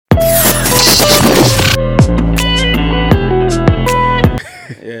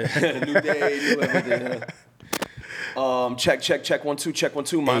new day, new everything. Check 1 2, check 1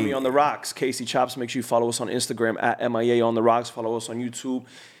 2. Miami on the rocks. Casey Chops. Make sure you follow us on Instagram at MIA on the rocks. Follow us on YouTube.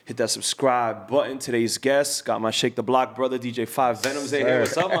 Hit that subscribe button. Today's guest got my Shake the Block brother, DJ Five Venoms. Hey,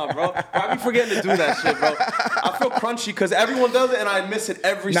 what's up, my bro? I be forgetting to do that shit, bro. I feel crunchy because everyone does it and I miss it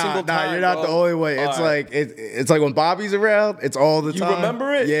every single time. Nah, you're not the only way. It's like it's like when Bobby's around, it's all the time. You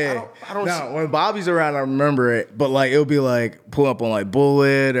remember it? Yeah. No, when Bobby's around, I remember it. But like it'll be like pull up on like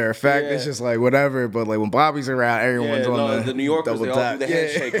Bullet or Effect. Yeah. It's just like whatever. But like when Bobby's around, everyone's on the New Yorkers. They all do the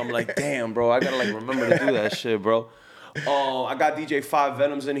handshake. I'm like, damn, bro. I gotta like remember to do that shit, bro. I got DJ Five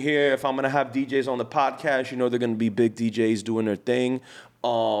Venoms in here. If I'm gonna have DJs on the podcast, you know they're gonna be big DJs doing their thing.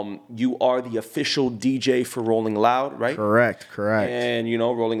 You are the official DJ for Rolling Loud, right? Correct. And you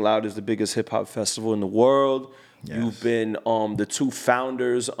know Rolling Loud is the biggest hip hop festival in the world. Yes. You've been the two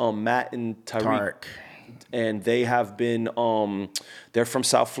founders, Matt and Tariq. And they have been they're from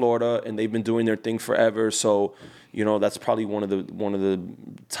South Florida and they've been doing their thing forever. So, you know, that's probably one of the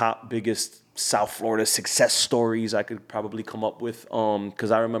top biggest South Florida success stories I could probably come up with.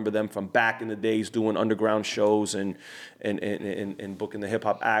 Because I remember them from back in the days doing underground shows and booking the hip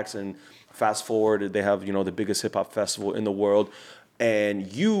hop acts. And fast forward, they have, you know, the biggest hip hop festival in the world.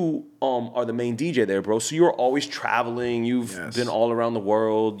 And you are the main DJ there, bro. So you're always traveling. You've been all around the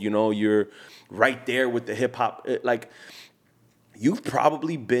world. You know, you're right there with the hip hop. Like, you've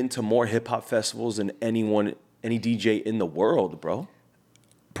probably been to more hip hop festivals than any DJ in the world, bro.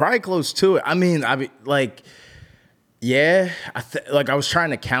 Probably close to it. I mean, like, yeah. I was trying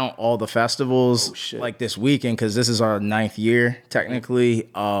to count all the festivals like this weekend because this is our 9th year technically.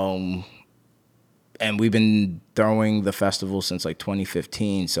 And we've been throwing the festival since like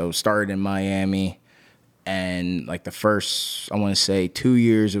 2015. So started in Miami. And like the first, I want to say 2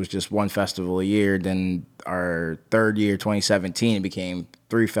 years, it was just one festival a year. Then our 3rd year, 2017, it became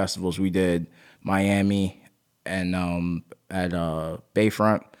 3 festivals. We did Miami and at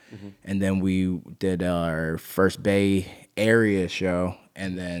Bayfront. Mm-hmm. And then we did our first Bay Area show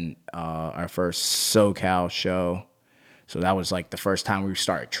and then our first SoCal show. So that was like the first time we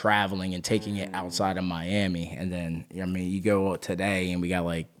started traveling and taking it outside of Miami. And then, I mean, you go today and we got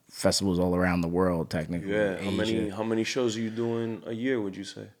like festivals all around the world, technically. Yeah. How many shows are you doing a year, would you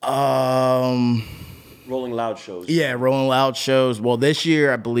say? Rolling Loud shows. Yeah, Rolling Loud shows. Well, this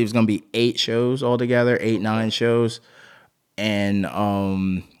year I believe it's gonna be 8 shows altogether, 9 shows. And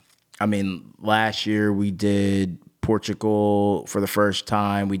I mean, last year we did Portugal for the first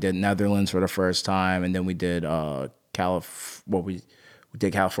time. We did Netherlands for the first time, and then we did we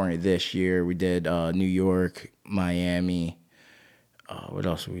did California this year. We did New York, Miami. What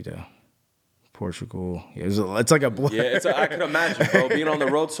else did we do? Portugal. Yeah, it's like a blur. Yeah, I could imagine, bro, being on the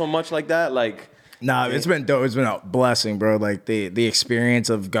road so much like that. Like, nah, it's been dope. It's been a blessing, bro. Like the experience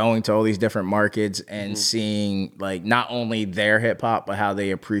of going to all these different markets and seeing like not only their hip hop, but how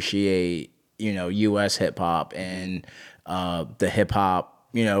they appreciate, you know, U.S. hip hop and the hip hop.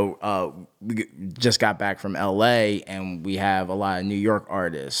 You know, we just got back from L.A. and we have a lot of New York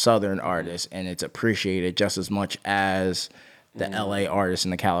artists, Southern artists, and it's appreciated just as much as the L.A. artists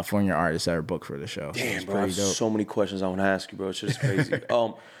and the California artists that are booked for the show. Damn, bro, I have so many questions I want to ask you, bro. It's just crazy.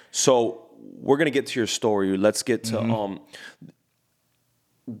 So we're gonna get to your story. Let's get to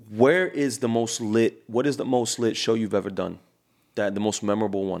where is the most lit? What is the most lit show you've ever done? The most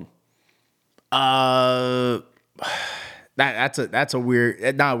memorable one. That's a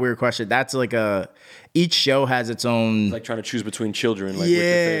weird, not a weird question. That's like each show has its own. It's like trying to choose between children. Like, yeah, what's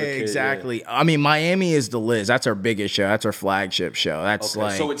your favorite kid? exactly. Yeah. I mean, Miami is the Liz. That's our biggest show. That's our flagship show. That's okay.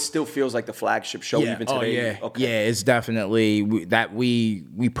 like. So it still feels like the flagship show even today. Oh yeah, okay. Yeah. It's definitely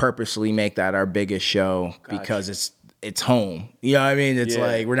we purposely make that our biggest show because it's home. You know what I mean? It's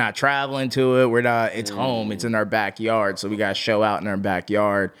like we're not traveling to it. We're not. It's home. It's in our backyard. So we got to show out in our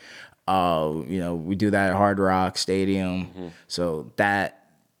backyard. You know, we do that at Hard Rock Stadium. So that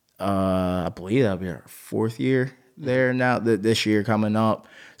I believe that'll be our 4th year there now. This year coming up.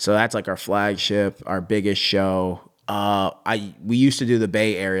 So that's like our flagship, our biggest show. We used to do the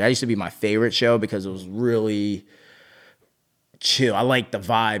Bay Area. That used to be my favorite show because it was really chill. I like the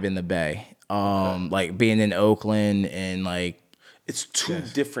vibe in the Bay. Like being in Oakland and like it's two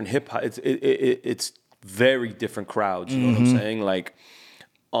different hip hop. It's very different crowds. You know what I'm saying? Like.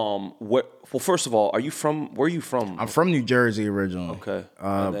 Well, first of all, where are you from? I'm from New Jersey originally. Okay.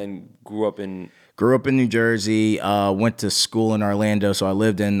 And then grew up in New Jersey, went to school in Orlando, so I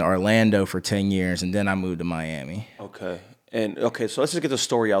lived in Orlando for 10 years, and then I moved to Miami. Okay. So let's just get the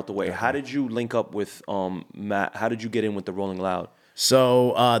story out the way. How did you link up with Matt? How did you get in with the Rolling Loud?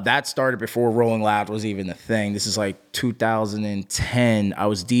 So that started before Rolling Loud was even a thing. This is like 2010. I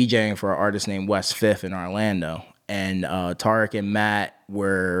was DJing for an artist named West Fifth in Orlando, and Tarek and Matt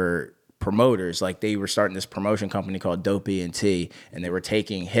were promoters. Like they were starting this promotion company called Dope E&T, and they were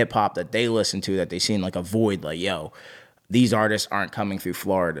taking hip hop that they listened to that they seen like a void. Like, yo, these artists aren't coming through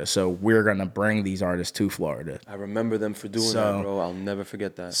Florida, so we're gonna bring these artists to Florida. I remember them for doing that, bro. I'll never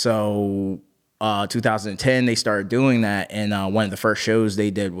forget that. So 2010, they started doing that, and one of the first shows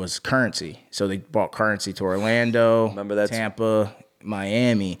they did was Currency. So they brought Currency to Orlando, remember that Tampa,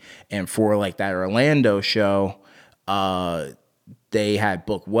 Miami, and for like that Orlando show, they had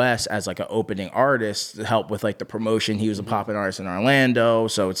booked Wes as like an opening artist to help with like the promotion. He was a popping artist in Orlando,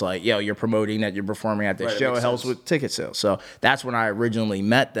 so it's like, yo, you're promoting that you're performing at this show. It helps with ticket sales. So that's when I originally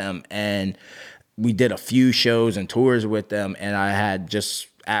met them, and we did a few shows and tours with them, and I had just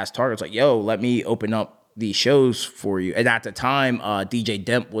asked Target, like, yo, let me open up these shows for you. And at the time, DJ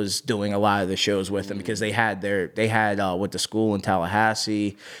Demp was doing a lot of the shows with them because they had with the school in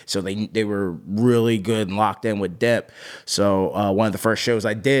Tallahassee, so they were really good and locked in with Demp. So one of the first shows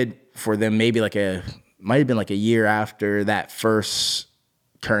I did for them, might have been like a year after that first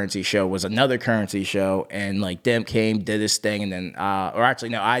Currency show, was another Currency show, and like Demp came, did his thing, and then I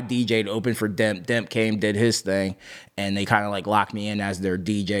DJ'd open for Demp. Demp came, did his thing, and they kind of like locked me in as their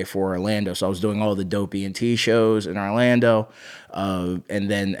DJ for Orlando. So I was doing all the Dope E&T shows in Orlando, and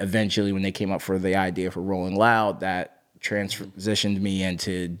then eventually when they came up for the idea for Rolling Loud, that transitioned me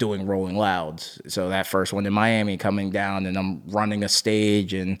into doing Rolling Louds. So that first one in Miami, coming down, and I'm running a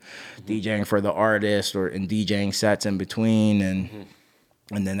stage and DJing for the artist and DJing sets in between,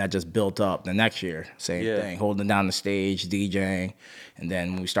 and then that just built up the next year. Same thing, holding down the stage, DJing. And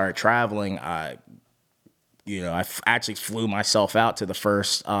then when we started traveling, I actually flew myself out to the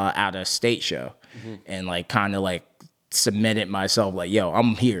first out-of-state show and like kind of like submitted myself like, yo,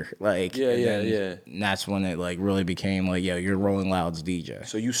 I'm here. Like, and that's when it like really became like, yo, you're Rolling Loud's DJ.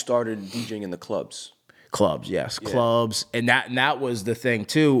 So you started DJing in the clubs? Clubs, yes. Yeah. Clubs. And that was the thing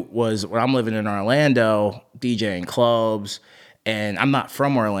too, was when I'm living in Orlando, DJing clubs. And I'm not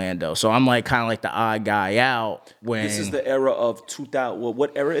from Orlando, so I'm like kind of like the odd guy out. When this is the era of 2000. Well,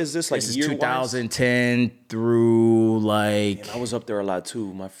 what era is this? Like this is 2010 through like. Man, I was up there a lot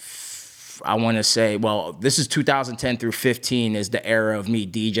too. I want to say, well, this is 2010 through 15 is the era of me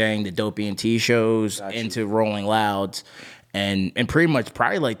DJing the Dope E&T shows into Rolling Louds, and pretty much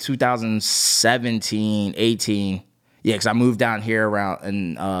probably like 2017, 18. Yeah, because I moved down here around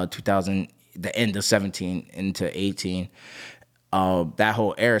in 2000, the end of 17 into 18. That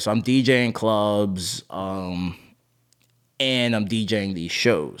whole era. So I'm DJing clubs, and I'm DJing these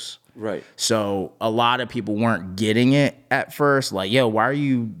shows. Right. So a lot of people weren't getting it at first. Like, yo, why are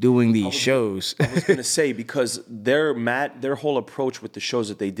you doing these shows? I was gonna say, because their whole approach with the shows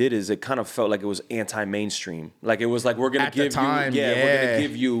that they did is it kind of felt like it was anti-mainstream. Like it was like, we're gonna give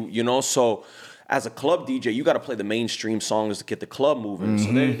you, you know, so. As a club DJ, you got to play the mainstream songs to get the club moving. So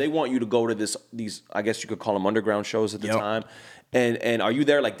they want you to go to these, I guess you could call them underground shows at the time. And are you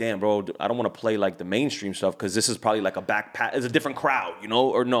there like, damn, bro, I don't want to play like the mainstream stuff because this is probably like it's a different crowd, you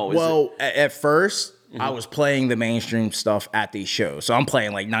know, or no? Well, at first, I was playing the mainstream stuff at these shows. So I'm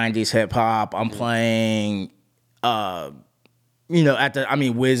playing like 90s hip hop. I'm playing,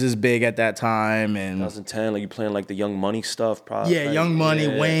 Wiz is big at that time, and 2010, like you playing like the Young Money stuff, probably. Yeah, right? Young Money,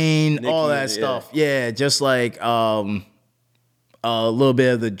 Wayne, Nicki, all that stuff. Yeah, just like a little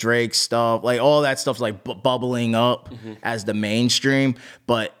bit of the Drake stuff, like all that stuff's like bubbling up as the mainstream.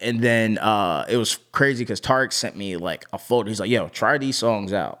 And then it was crazy because Tarek sent me like a photo. He's like, "Yo, try these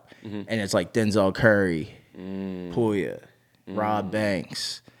songs out," and it's like Denzel Curry, Puya, Rob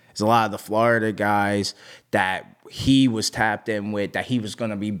Banks. There's a lot of the Florida guys that he was tapped in with, that he was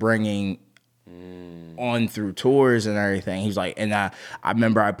going to be bringing on through tours and everything. He was like, and I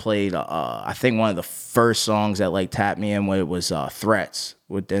remember I played, I think one of the first songs that like tapped me in with was Threats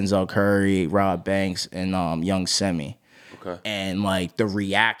with Denzel Curry, Rob Banks, and Young Semi. Okay. And like the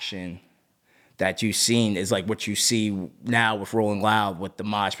reaction that you've seen is like what you see now with Rolling Loud with the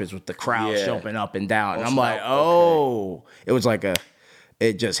mosh pits, with the crowd jumping up and down. And I'm like, it was like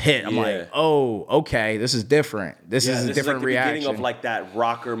it just hit. I'm like, oh, okay, this is different. This is a different reaction. Beginning of like that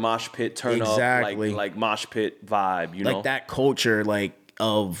rocker mosh pit turn up, like mosh pit vibe, you know? Like that culture, like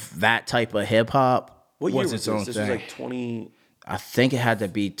of that type of hip hop. What year was its own this? This was like 20. I think it had to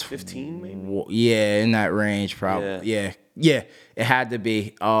be 15, maybe. Yeah, in that range, probably. Yeah, it had to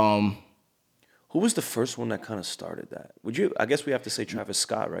be. Who was the first one that kind of started that? I guess we have to say Travis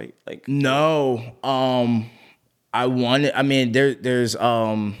Scott, right? Like no. There's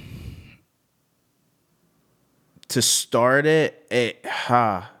to start it,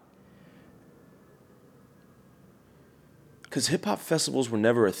 because hip hop festivals were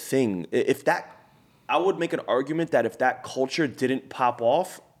never a thing. If that, I would make an argument that if that culture didn't pop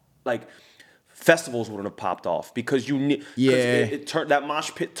off, like festivals wouldn't have popped off because you need. Yeah. It turned that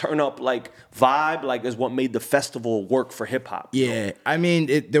mosh pit turn up like vibe like is what made the festival work for hip hop. Yeah, know? I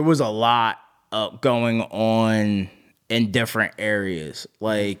mean, there was a lot going on in different areas.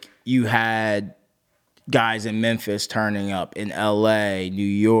 Like you had guys in Memphis turning up, in LA, New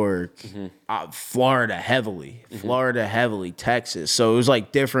York, Florida heavily, Texas. So it was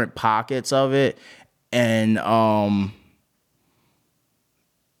like different pockets of it. And I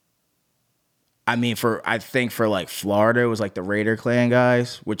mean, I think for like Florida, it was like the Raider Clan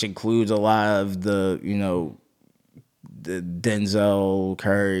guys, which includes a lot of the, you know, the Denzel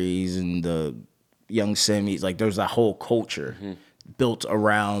Currys and the Young Simmys. Like there's a whole culture built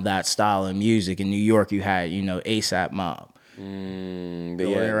around that style of music. In New York, you had, you know, ASAP Mob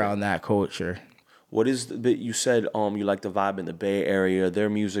building around that culture. What is you said you like the vibe in the Bay Area. Their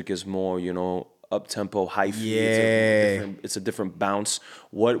music is more, you know, up tempo, hyphy. Yeah, it's a different bounce.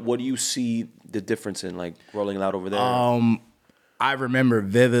 What do you see the difference in like Rolling Loud over there? I remember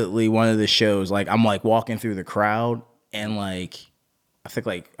vividly one of the shows. Like I'm like walking through the crowd and like I think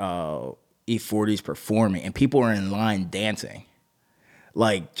like E40's performing and people are in line dancing.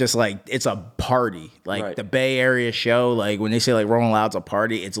 Like, just like, it's a party. Like, the Bay Area show, like, when they say, like, Rolling Loud's a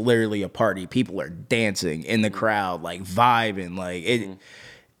party, it's literally a party. People are dancing in the crowd, like, vibing. Like, it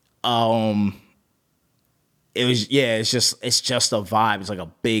was, it's just a vibe. It's like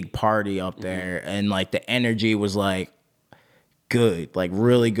a big party up there. And, like, the energy was, like, good. Like,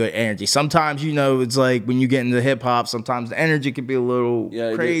 really good energy. Sometimes, you know, it's like, when you get into hip-hop, sometimes the energy can be a little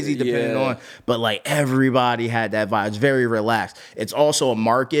crazy depending on, but, like, everybody had that vibe. It's very relaxed. It's also a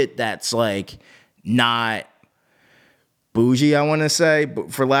market that's, like, not bougie, I want to say,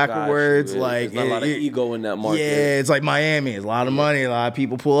 but for lack of words. Like, there's not a lot of ego in that market. Yeah, it's like Miami. It's a lot of money. A lot of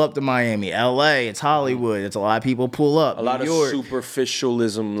people pull up to Miami. LA, it's Hollywood. It's a lot of people pull up. A lot of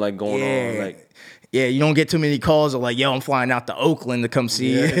superficialism, like, going on, like. Yeah, you don't get too many calls of like, yo, I'm flying out to Oakland to come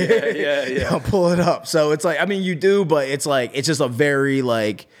see you. Yeah. Pull it up. So it's like, I mean, you do, but it's like, it's just a very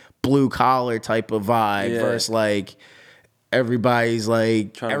like blue collar type of vibe versus like everybody's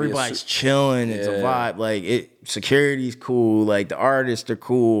like, everybody's chilling. It's a vibe. Like security's cool. Like the artists are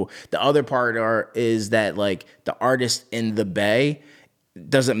cool. The other part is that like the artists in the Bay,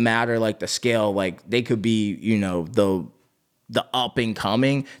 doesn't matter like the scale. Like they could be, you know, the up and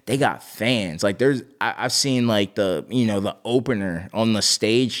coming, they got fans. Like I've seen like the opener on the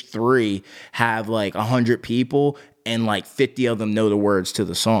stage 3 have like 100 people and like 50 of them know the words to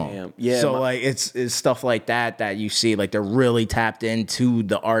the song. Damn. Yeah. So like it's stuff like that you see, like they're really tapped into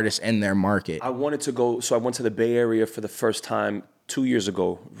the artists and their market. I wanted to go, so I went to the Bay Area for the first time 2 years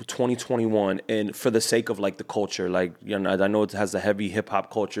ago, 2021, and for the sake of like the culture, like, you know, I know it has a heavy hip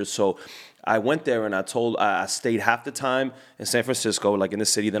hop culture, so I went there and I stayed half the time in San Francisco, like in the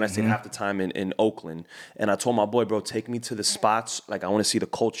city. Then I stayed half the time in Oakland. And I told my boy, bro, take me to the spots. Like, I want to see the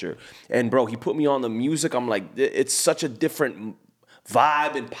culture. And, bro, he put me on the music. I'm like, it's such a different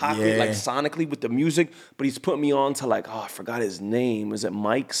vibe and pocket, like sonically with the music. But he's put me on to like, I forgot his name. Is it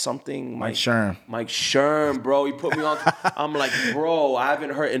Mike something? Mike Sherm. Mike Sherm, bro. He put me on. I'm like, bro, I haven't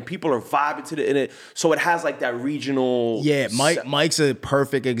heard. And people are vibing to it. So it has like that regional. Yeah, Mike's a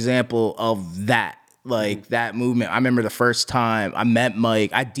perfect example of that. Like that movement. I remember the first time I met Mike.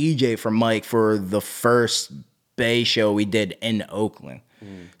 I DJ'd for Mike for the first Bay show we did in Oakland.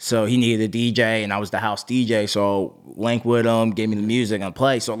 So he needed a DJ, and I was the house DJ. So linked with him, gave me the music and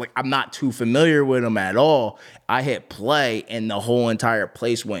play. So like I'm not too familiar with him at all. I hit play, and the whole entire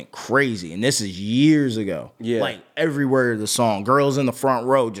place went crazy. And this is years ago. Yeah, like every word of the song, girls in the front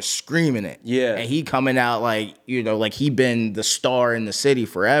row just screaming it. Yeah, and he coming out like, you know, like he been the star in the city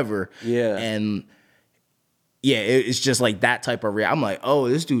forever. Yeah, and yeah, it's just like that type of I'm like, oh,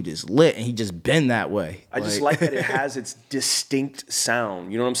 this dude is lit, and he just been that way. I just like that it has its distinct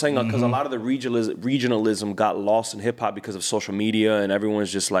sound. You know what I'm saying? Because a lot of the regionalism got lost in hip hop because of social media, and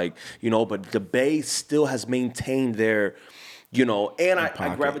everyone's just like, you know. But the Bay still has maintained their, you know, and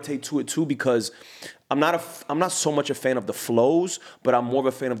I gravitate to it too because I'm not so much a fan of the flows, but I'm more of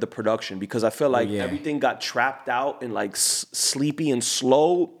a fan of the production because I feel like everything got trapped out and like sleepy and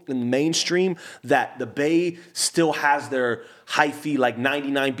slow in the mainstream, that the Bay still has their hyphy, like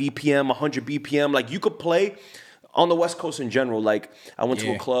 99 BPM, 100 BPM. Like you could play on the West Coast in general. Like I went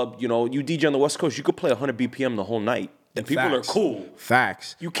to a club, you know, you DJ on the West Coast, you could play 100 BPM the whole night. And people are cool.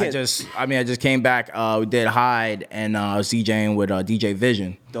 Facts. You can't. I just came back. We did Hyde, and I was DJing with DJ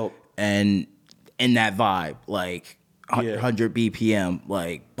Vision. Dope. And in that vibe, like 100 BPM,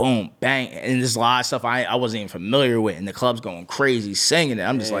 like boom, bang. And there's a lot of stuff I wasn't even familiar with, and the club's going crazy singing it.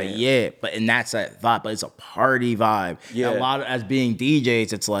 I'm just like, and that's that vibe, but it's a party vibe. Yeah. And a lot of, as being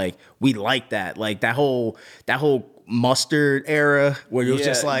DJs, it's like, we like that. Like that whole mustard era where it was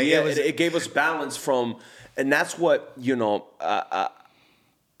just like, it gave us balance from, and that's what,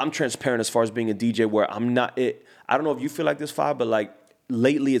 I'm transparent as far as being a DJ where I'm not, I don't know if you feel like this, Five, but like,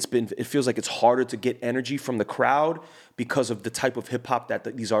 lately it feels like it's harder to get energy from the crowd because of the type of hip hop that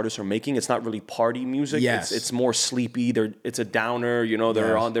these artists are making. It's not really party music. Yes. It's more sleepy. It's a downer,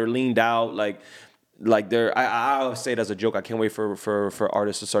 they're leaned out, I always say it as a joke. I can't wait for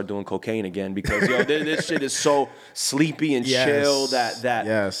artists to start doing cocaine again because this shit is so sleepy and chill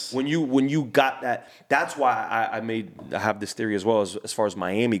that when you got that, that's why I have this theory as well as far as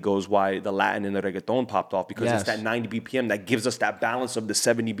Miami goes, why the Latin and the reggaeton popped off, because it's that 90 BPM that gives us that balance of the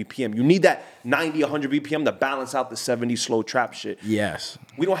 70 BPM. You need that 90, 100 BPM to balance out the 70 slow trap shit. Yes.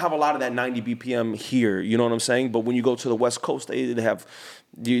 We don't have a lot of that 90 BPM here, you know what I'm saying? But when you go to the West Coast, they have...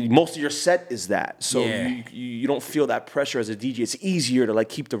 most of your set is that, so you don't feel that pressure as a DJ. It's easier to like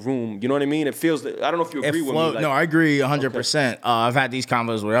keep the room. You know what I mean? It feels. I don't know if you agree with me. No, I agree 100%. I've had these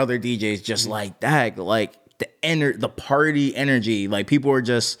combos with other DJs just like that, like the party energy. Like people are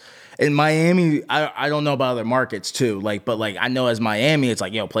just in Miami. I don't know about other markets too. But I know as Miami, it's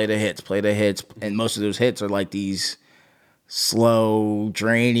like play the hits, and most of those hits are like these slow,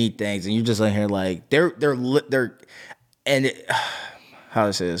 drainy things, and you're just like here like they're and. How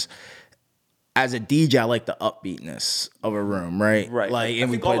this is, as a DJ, I like the upbeatness of a room, right? Right. Like,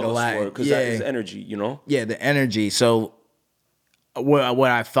 and we play the Latin because that is energy, Yeah, the energy. So, what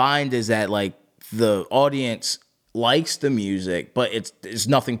I find is that like the audience likes the music, but it's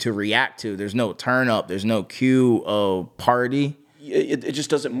nothing to react to. There's no turn up. There's no cue of party. It just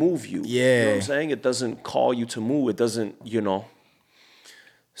doesn't move you. Yeah, you know what I'm saying? It doesn't call you to move. It doesn't,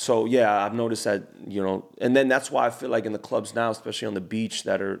 So I've noticed that, and then that's why I feel like in the clubs now, especially on the beach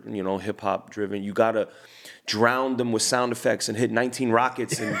that are, hip hop driven, you gotta drown them with sound effects and hit 19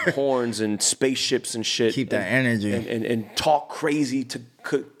 rockets and horns and spaceships and shit. Keep that energy and talk crazy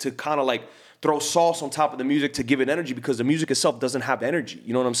to kind of like throw sauce on top of the music to give it energy, because the music itself doesn't have energy.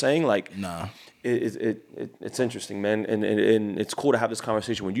 You know what I'm saying? Like, nah. It's interesting, man, and it's cool to have this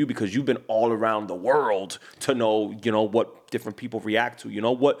conversation with you because you've been all around the world to know, what different people react to.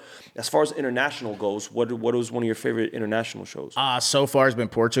 What, as far as international goes, what was one of your favorite international shows? So far it's been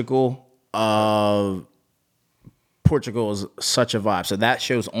Portugal. Portugal is such a vibe. So that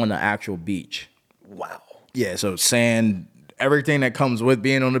show's on the actual beach. Wow. Yeah. So sand. Everything that comes with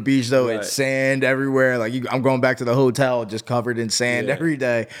being on the beach, though, it's sand everywhere. Like I'm going back to the hotel just covered in sand every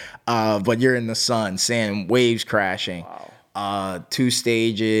day. But you're in the sun, sand, waves crashing. Wow. 2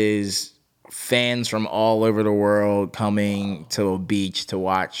 stages, fans from all over the world coming to a beach to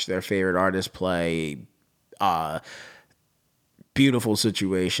watch their favorite artist play. Beautiful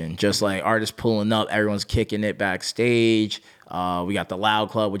situation. Just like artists pulling up, everyone's kicking it backstage. We got the Loud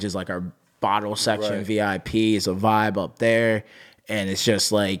Club, which is like our bottle section, VIP. Is a vibe up there, and it's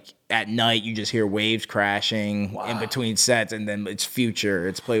just like at night you just hear waves crashing in between sets, and then it's Future,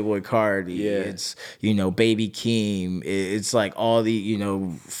 it's Playboy Cardi, it's Baby Keem, it's like all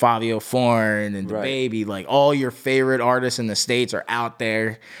the Fabio Foreign and the Baby, like all your favorite artists in the States are out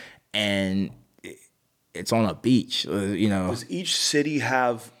there, and it's on a beach. Does each city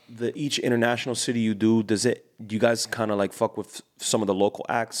have each international city you do? Do you guys kind of like fuck with some of the local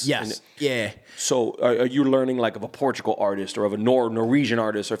acts? Yes. So are you learning like of a Portugal artist or of a Norwegian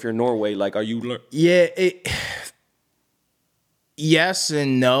artist, or if you're Norway, like are you? Yes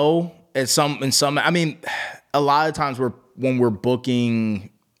and no. In some. I mean, a lot of times when we're booking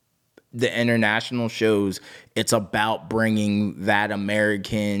the international shows, it's about bringing that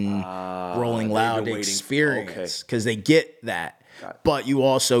American Rolling Loud experience, because they get that. But you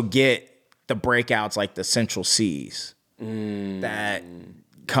also get the breakouts like the Central Seas that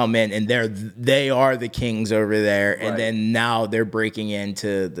come in, and they are the kings over there, and then now they're breaking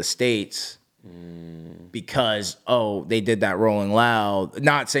into the States because they did that Rolling Loud.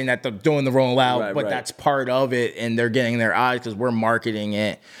 Not saying that they're doing the Rolling Loud, but that's part of it, and they're getting their eyes because we're marketing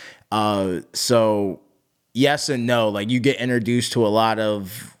it. So yes and no. Like you get introduced to a lot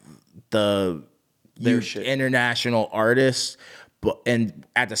of the international artists. And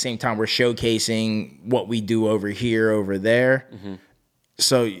at the same time, we're showcasing what we do over there. Mm-hmm.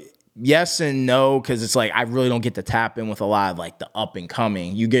 So yes and no, because it's like I really don't get to tap in with a lot of like the up and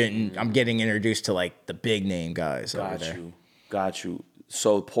coming. I'm getting introduced to like the big name guys. Got you.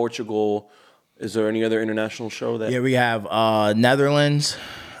 So Portugal. Is there any other international show that? Yeah, we have Netherlands,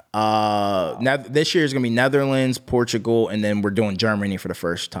 Now this year is gonna be Netherlands, Portugal, and then we're doing Germany for the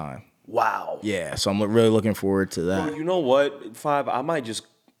first time. Wow. Yeah, so I'm really looking forward to that. Bro, you know what, Five? I might just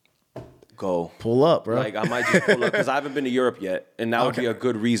go. Pull up, bro. Like, I might just pull up because I haven't been to Europe yet, and that would be a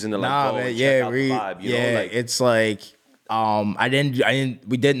good reason to go and check out the vibe. You know, like, it's like I didn't.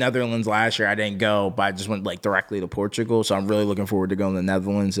 We did Netherlands last year. I didn't go, but I just went like directly to Portugal. So I'm really looking forward to going to the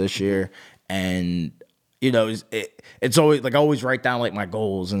Netherlands this year. And you know, it's always like I always write down like my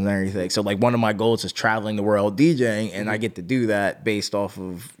goals and everything. So like one of my goals is traveling the world DJing, and I get to do that based off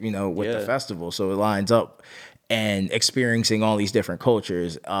of with the festival. So it lines up. And experiencing all these different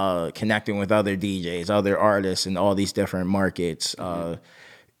cultures, connecting with other DJs, other artists in all these different markets.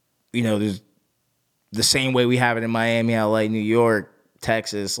 There's the same way we have it in Miami, LA, New York,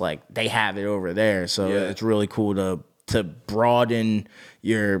 Texas, like they have it over there. So it's really cool to broaden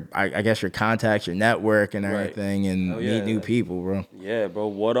your, I guess, your contacts, your network and everything, and meet new people, bro. Yeah, bro.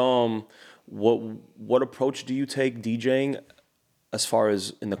 What approach do you take DJing as far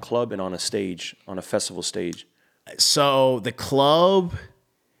as in the club and on a stage, on a festival stage? So the club,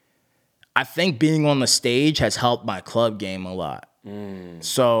 I think being on the stage has helped my club game a lot.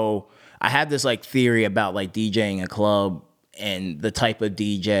 So I had this like theory about like DJing a club and the type of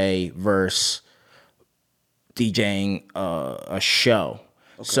DJ versus DJing a show.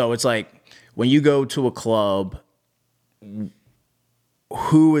 Okay. So it's like when you go to a club,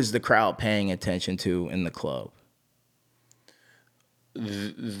 who is the crowd paying attention to in the club?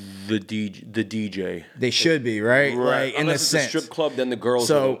 The DJ. They should be, right? Like, in Unless a sense. It's a strip club, then the girls.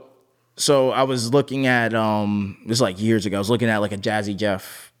 So I was looking at this was like years ago. I was looking at like a Jazzy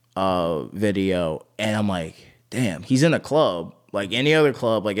Jeff video, and I'm like, damn, he's in a club, like any other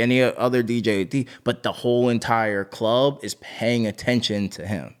club, like any other DJ, but the whole entire club is paying attention to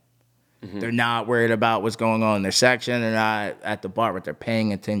him. Mm-hmm. They're not worried about what's going on in their section. They're not at the bar, but they're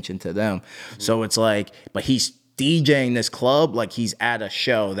paying attention to them. Mm-hmm. So it's like, but he's DJing this club like he's at a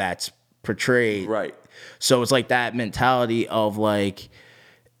show that's portrayed. Right. So it's like that mentality of like,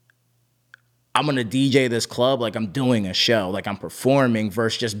 I'm going to DJ this club like I'm doing a show, like I'm performing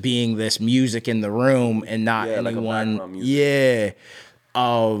versus just being this music in the room and not anyone. Like yeah.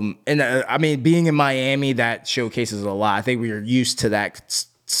 I mean, being in Miami, that showcases a lot. I think we were used to that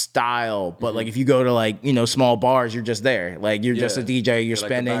style, but like if you go to like, small bars, you're just there. Like you're just a DJ, you're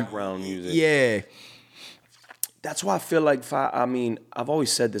spending like background music. Yeah. That's why I feel like, I've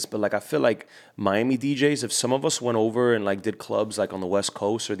always said this, but like I feel like Miami DJs, if some of us went over and like did clubs like on the West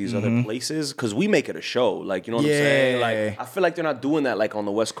Coast or these other places, because we make it a show, like, you know what I'm saying? Like I feel like they're not doing that like on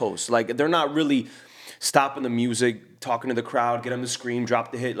the West Coast. Like they're not really stopping the music, talking to the crowd, get them to scream,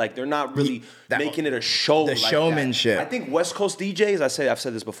 drop the hit. Like they're not really making it a show. The like showmanship. That. I think West Coast DJs, I've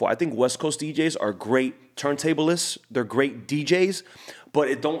said this before, I think West Coast DJs are great turntablists. They're great DJs, but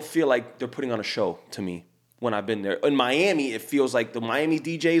it don't feel like they're putting on a show to me. When I've been there. In Miami, it feels like the Miami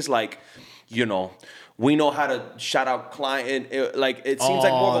DJs, like, we know how to shout out client. It seems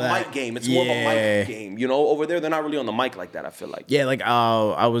like more of a mic game. It's more of a mic game. Over there, they're not really on the mic like that, I feel like. Yeah, like when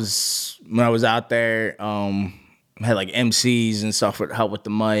I was out there, I had like MCs and stuff would help with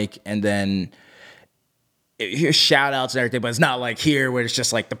the mic, and then here's shout outs and everything, but it's not like here where it's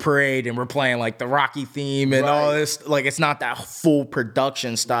just like the parade and we're playing like the Rocky theme and all this. Like it's not that full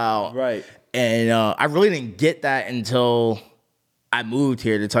production style. Right. And I really didn't get that until I moved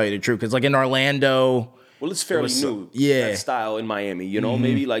here, to tell you the truth. Because like in Orlando, well, it's fairly new. That style in Miami.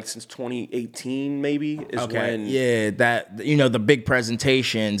 Maybe like since 2018, maybe is when. Yeah, that the big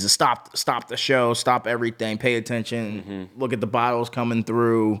presentations, stop the show, stop everything, pay attention, look at the bottles coming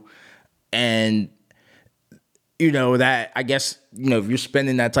through, and that I guess if you're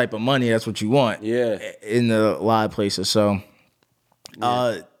spending that type of money, that's what you want. Yeah, in a lot of places. So,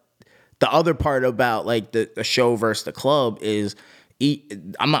 the other part about like the show versus the club is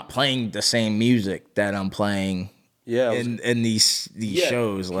I'm not playing the same music that I'm playing in these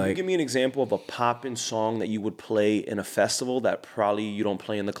shows. Can like, you give me an example of a poppin' song that you would play in a festival that probably you don't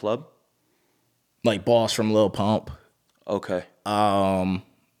play in the club? Like Boss from Lil Pump. Okay.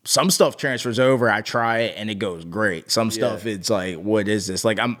 Some stuff transfers over. I try it and it goes great. Some stuff it's like, what is this?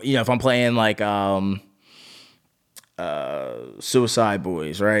 Like if I'm playing like Suicide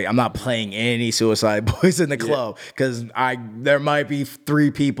Boys, right? I'm not playing any Suicide Boys in the club because there might be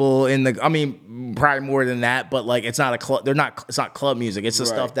 3 people in the. I mean, probably more than that, but like it's not a club. It's not club music. It's the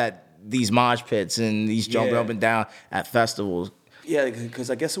stuff that these mosh pits and these jumping up and down at festivals. Yeah,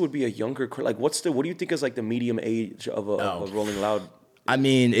 because I guess it would be a younger. Like, what do you think is like the medium age of a Rolling Loud? I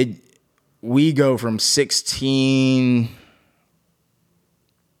mean, we go from 16.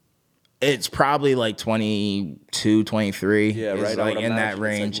 It's probably like 22, 23. Yeah, right. Like in that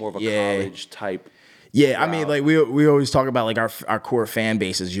range. It's like more of a college type. Yeah, crowd. I mean, like we always talk about like our core fan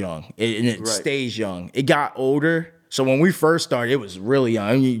base is young, and it stays young. It got older, so when we first started, it was really young.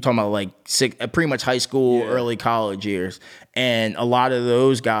 I mean, you're talking about like pretty much high school, early college years, and a lot of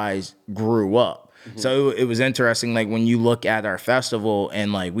those guys grew up. Mm-hmm. So it was interesting, like when you look at our festival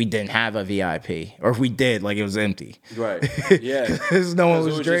and like we didn't have a VIP, or if we did, like it was empty. Right. Yeah. Because no one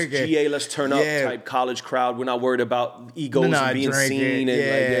was drinking. Just GA, let's turn up type college crowd. We're not worried about egos and being seen.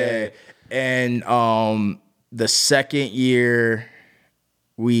 And And the second year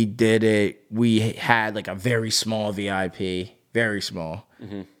we did it, we had like a very small VIP, very small.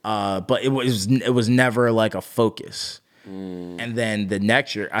 Mm-hmm. But it was never like a focus. And then the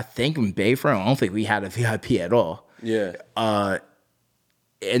next year, I think in Bayfront, I don't think we had a VIP at all. Yeah.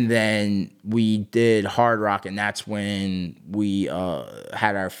 And then we did Hard Rock, and that's when we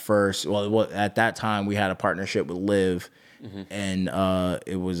had our first. Well, at that time we had a partnership with Live. Mm-hmm. And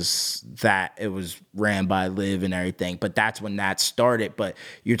it was ran by Liv and everything, but that's when that started. But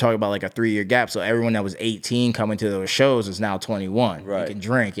you're talking about like a 3-year gap, so everyone that was 18 coming to those shows is now 21. Right. You can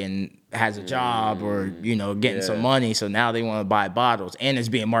drink and has a job or getting some money, so now they want to buy bottles, and it's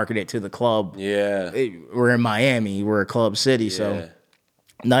being marketed to the club. We're in Miami, we're a club city, so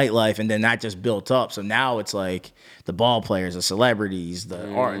nightlife, and then that just built up. So now it's like the ball players, the celebrities,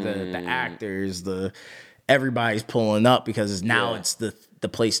 the art, the actors, everybody's pulling up because it's the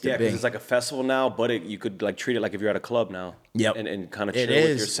place to be. Yeah, because it's like a festival now, but you could like treat it like if you're at a club now. Yep. And kind of chill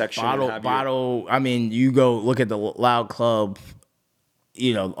with your section. Bottle. I mean, you go look at the Loud Club,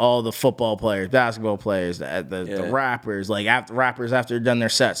 all the football players, basketball players, the rappers, like after they're done their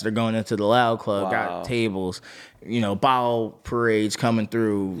sets, they're going into the Loud Club, got tables, bottle parades coming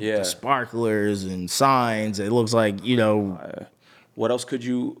through, the sparklers and signs. It looks like, What else could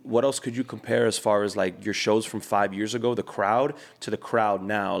you compare as far as like your shows from 5 years ago, the crowd to the crowd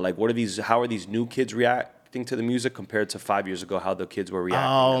now? Like how are these new kids reacting to the music compared to 5 years ago, how the kids were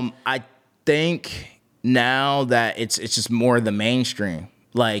reacting? I think now that it's just more the mainstream.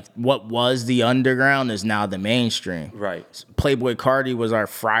 Like what was the underground is now the mainstream. Right. Playboy Carti was our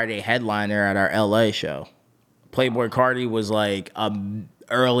Friday headliner at our LA show. Playboy Carti was like a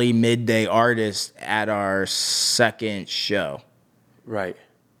early midday artist at our second show. Right.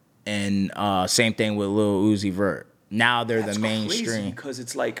 And same thing with Lil Uzi Vert. Now they're the mainstream. Crazy because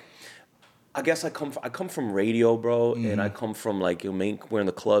it's like, I guess I come from radio, bro, and I come from like we're in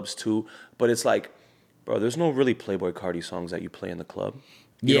the clubs too. But it's like, bro, there's no really Playboy Carti songs that you play in the club.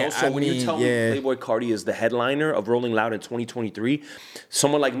 So when you tell me Playboy Carti is the headliner of Rolling Loud in 2023,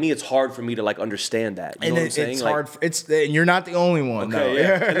 someone like me, it's hard for me to like understand that. You know what I'm saying? It's hard. And you're not the only one. Okay, though.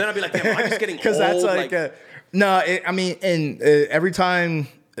 Yeah. And then I'd be like, damn, I'm just getting old. Because that's every time,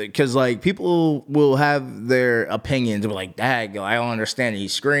 because like people will have their opinions. They're like, "Dag, I don't understand it.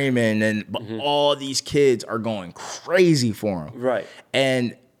 He's screaming," but all these kids are going crazy for him. Right.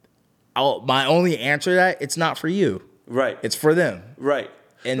 And my only answer to that, it's not for you. Right. It's for them. Right.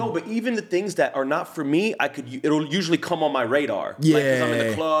 And no, but even the things that are not for me, it'll usually come on my radar. Yeah. Like, because I'm in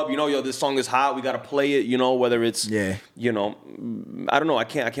the club, this song is hot, we got to play it, whether it's, I don't know, I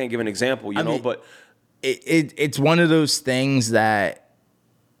can't give an example, but. It's one of those things that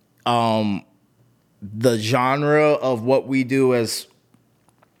the genre of what we do as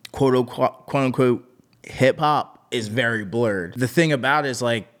quote unquote hip hop is very blurred. The thing about it is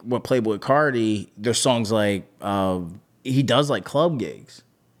like what Playboy Carti, there's songs like he does like club gigs.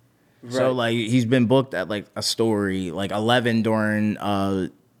 Right. So like he's been booked at like a story like 11 during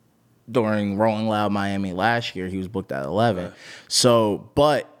Rolling Loud Miami last year. He was booked at 11. Right. So,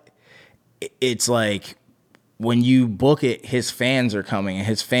 but it's like when you book it, his fans are coming and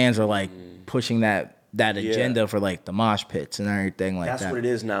his fans are like pushing that agenda for like the mosh pits and everything like that. That's what it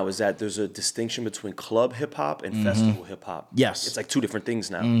is now, is that there's a distinction between club hip hop and festival hip hop. Yes. It's like two different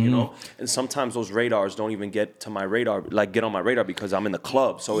things now, And sometimes those radars don't even get on my radar because I'm in the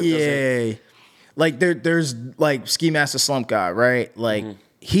club. So it doesn't. Like there's like Ski Master Slump God, right? Like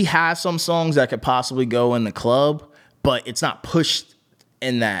he has some songs that could possibly go in the club, but it's not pushed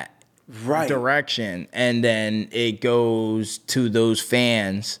in that direction. And then it goes to those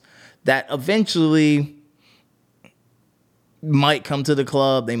fans that eventually might come to the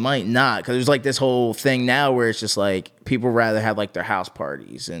club, they might not, because there's like this whole thing now where it's just like people rather have like their house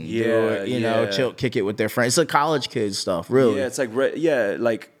parties and do it, chill, kick it with their friends. It's like college kids stuff, really. Yeah, it's like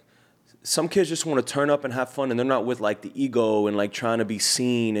like some kids just want to turn up and have fun, and they're not with like the ego and like trying to be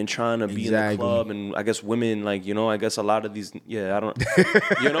seen and trying to be in the club. And I guess women, like I guess a lot of these, I don't,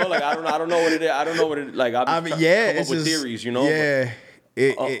 like I don't know what it is. I don't know what it like. Come up with theories, Yeah.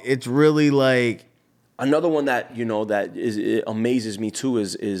 It's really like another one that that it amazes me too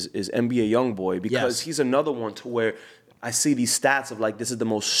is NBA YoungBoy, because he's another one to where I see these stats of like, this is the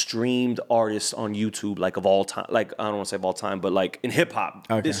most streamed artist on YouTube, like of all time. Like, I don't want to say of all time, but like in hip hop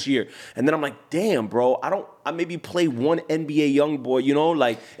this year. And then I'm like, damn, bro, I maybe play one NBA YoungBoy,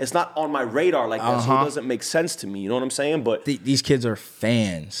 like it's not on my radar like that. So it doesn't make sense to me. You know what I'm saying? But these kids are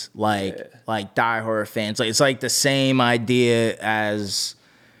fans, like diehard fans. Like, it's like the same idea as,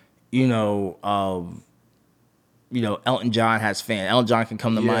 Elton John has fans. Elton John can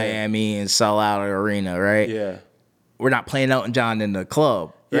come to Miami and sell out an arena, right? Yeah. We're not playing Elton John in the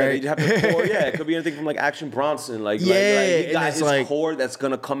club. Right? Yeah, it could be anything from like Action Bronson. Like, he got his core that's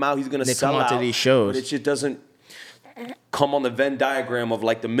gonna come out. He's gonna sell out to these shows. But it just doesn't come on the Venn diagram of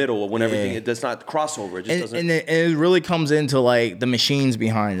like the middle when everything. It does not crossover. It just doesn't. And it really comes into like the machines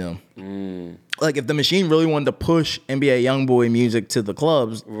behind them. Like, if the machine really wanted to push NBA YoungBoy music to the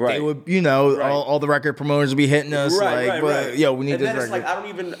clubs, they would, all the record promoters would be hitting us. Yo, we need this record. It's like,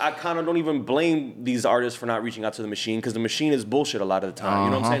 I kind of don't even blame these artists for not reaching out to the machine, because the machine is bullshit a lot of the time.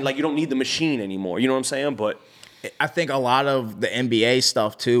 You know what I'm saying? Like, you don't need the machine anymore. You know what I'm saying? But I think a lot of the NBA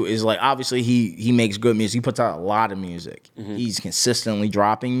stuff too is like, obviously he makes good music. He puts out a lot of music. He's consistently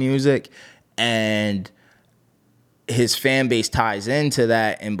dropping music, and his fan base ties into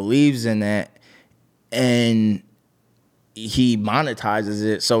that and believes in that, and he monetizes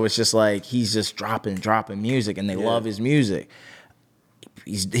it. So it's just like he's just dropping music, and they love his music.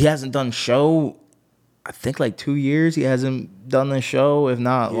 He hasn't done show, I think, like 2 years. He hasn't done the show, if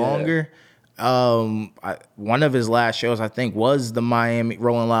not longer. One of his last shows, I think, was the Miami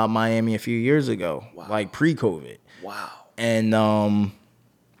Rolling Loud Miami a few years ago, like pre-COVID. Wow. And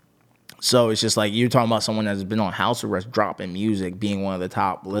so it's just like, you're talking about someone that's been on house arrest, dropping music, being one of the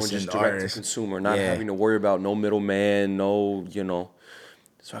top listened just direct artists. To consumer, not having to worry about no middleman,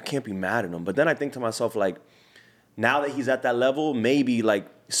 So I can't be mad at him. But then I think to myself, like, now that he's at that level, maybe like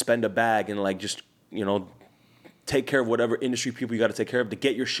spend a bag and like just take care of whatever industry people you got to take care of to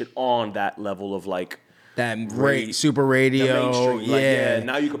get your shit on that level of like that super radio.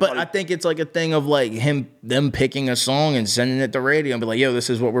 Now you could. But I think it's like a thing of like them picking a song and sending it to radio and be like, yo, this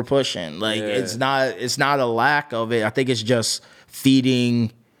is what we're pushing. Like, it's not a lack of it. I think it's just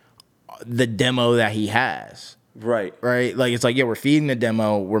feeding the demo that he has. Right. Like, it's like, we're feeding the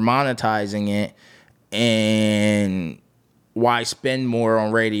demo, we're monetizing it, and why spend more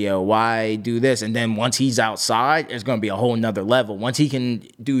on radio? Why do this? And then once he's outside, it's going to be a whole nother level. Once he can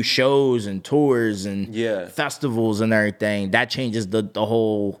do shows and tours and festivals and everything, that changes the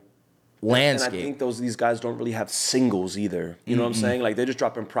whole landscape. And I think these guys don't really have singles either. You know what I'm saying? Like, they're just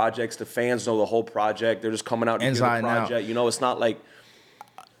dropping projects. The fans know the whole project. They're just coming out to hear the project. It's not like...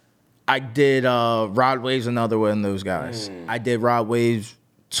 I did Rod Wave's another one of those guys. I did Rod Wave's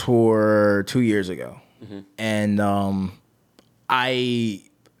tour 2 years ago. And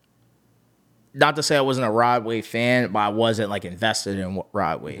not to say I wasn't a Rod Wave fan, but I wasn't like invested in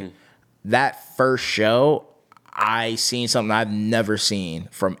Rod Wave. That first show, I seen something I've never seen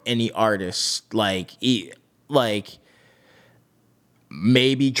from any artist. Like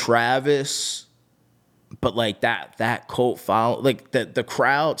maybe Travis, but like that cult follow, like the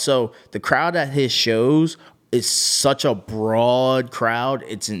crowd. So the crowd at his shows is such a broad crowd.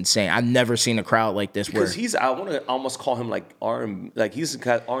 It's insane. I've never seen a crowd like this. Because I want to almost call him like R&B, like he's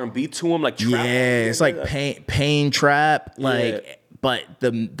got R&B to him, like trap. Yeah, it's like pain trap. Like, but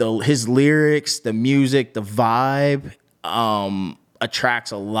his lyrics, the music, the vibe,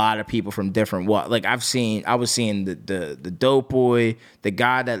 attracts a lot of people from different Like, I was seeing the dope boy, the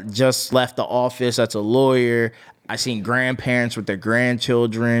guy that just left the office that's a lawyer. I seen grandparents with their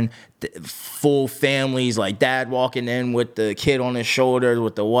grandchildren, full families, like dad walking in with the kid on his shoulders,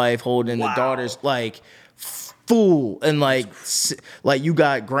 with the wife holding the daughters, like full. And like you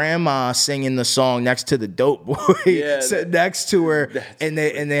got grandma singing the song next to the dope boy, sitting next to her, and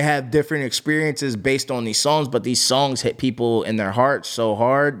they have different experiences based on these songs, but these songs hit people in their hearts so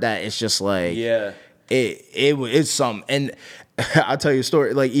hard that it's just like it's something. And I'll tell you a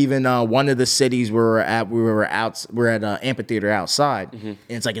story. Like, even one of the cities we're at an amphitheater outside, and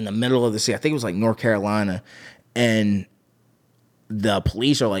it's like in the middle of the city. I think it was like North Carolina, and the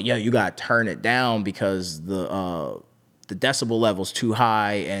police are like, "Yo, you gotta turn it down because the decibel level's too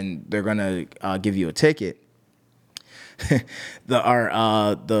high, and they're gonna give you a ticket."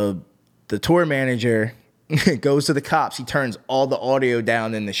 The tour manager goes to the cops. He turns all the audio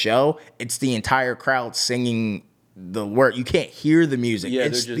down in the show. It's the entire crowd singing the word. You can't hear the music.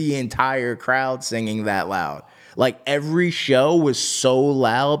 It's the entire crowd singing that loud. Like, every show was so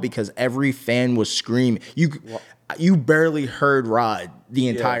loud because every fan was screaming. you barely heard Rod the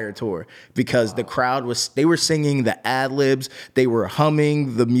entire tour because the crowd they were singing the ad libs, they were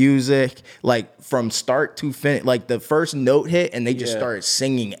humming the music like from start to finish. Like the first note hit and they just started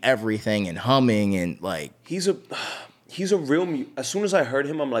singing everything and humming and like he's a real. As soon as I heard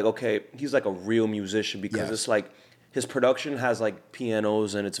him, I'm like, okay, he's like a real musician because it's like his production has like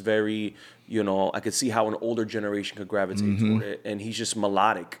pianos and it's very, you know, I could see how an older generation could gravitate toward it, and he's just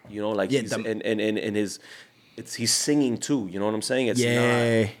melodic, you know, like he's and his. He's singing too, you know what I'm saying? It's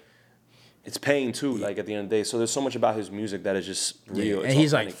not. It's paying too, like at the end of the day. So there's so much about his music that is just real. And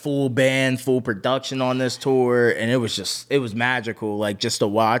he's like full band, full production on this tour, and it was magical, like just to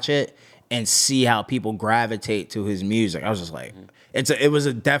watch it and see how people gravitate to his music. I was just like, it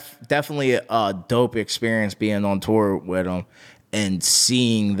was definitely a dope experience being on tour with him and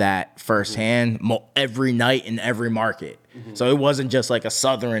seeing that firsthand every night in every market. So it wasn't just like a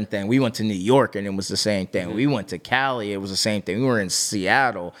Southern thing. We went to New York and it was the same thing. We went to Cali, it was the same thing. We were in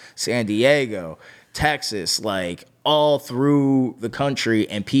Seattle, San Diego, Texas, like all through the country,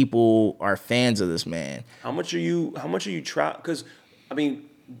 and people are fans of this man. How much are you because I mean,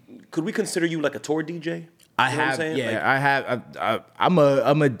 could we consider you like a tour DJ? I'm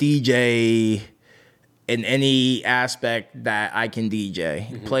a DJ in any aspect that I can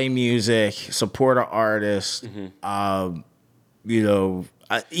DJ, play music, support an artist, you know,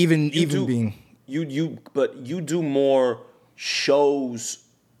 but you do more shows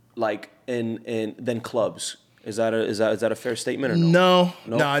like than clubs. Is that a fair statement or no?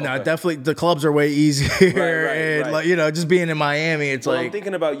 No, definitely the clubs are way easier. Right. Like, you know, just being in Miami, it's like I'm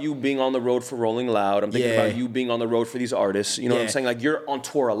thinking about you being on the road for Rolling Loud. I'm thinking about you being on the road for these artists. You know what I'm saying? Like you're on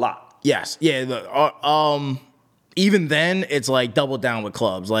tour a lot. Yes. Yeah. Even then, it's like double down with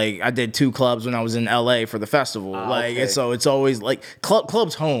clubs. Like I did 2 clubs when I was in LA for the festival. So it's always like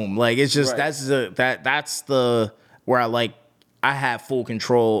clubs home. Like it's just that's the where I have full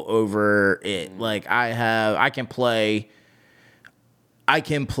control over it. Like I can play.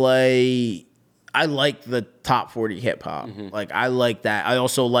 I like the top 40 hip hop. Like I like that. I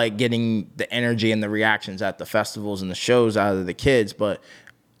also like getting the energy and the reactions at the festivals and the shows out of the kids, but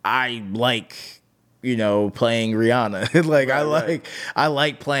I like, you know, playing Rihanna. I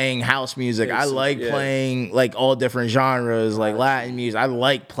like playing house music. I like playing like all different genres, like Latin music. I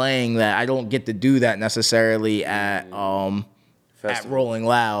like playing that. I don't get to do that necessarily at Rolling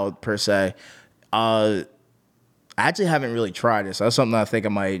Loud per se. I actually haven't really tried it. So that's something I think I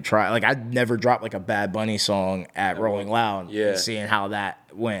might try. Like I never dropped like a Bad Bunny song at Rolling Loud. Yeah. Seeing how that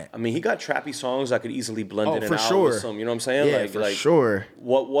went. I mean, he got trappy songs I could easily blend in and out with some. You know what I'm saying? Yeah, for sure.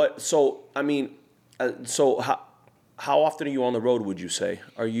 What? So I mean, how often are you on the road? Would you say?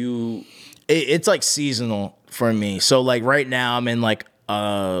 Are you? It's like seasonal for me. So like right now I'm in like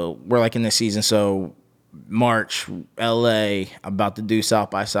we're like in the season. So March, LA, about to do South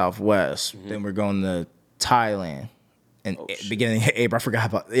by Southwest. Then we're going to Thailand. And beginning of April, I forgot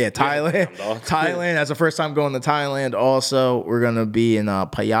about Thailand. Thailand. That's the first time going to Thailand. Also, we're gonna be in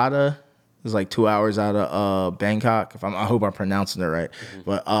Payata. It's like 2 hours out of Bangkok. I hope I'm pronouncing it right.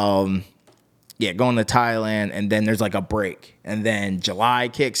 But going to Thailand, and then there's like a break, and then July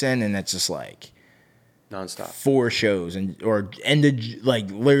kicks in, and it's just like nonstop 4 shows, or end of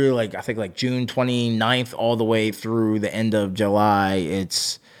like literally like I think like June 29th all the way through the end of July.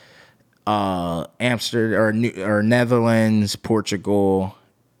 It's Amsterdam or Netherlands, Portugal,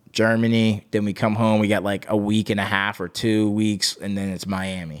 Germany. Then we come home. We got like a week and a half or 2 weeks, and then it's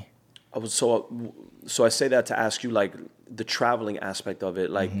Miami. So I say that to ask you like the traveling aspect of it.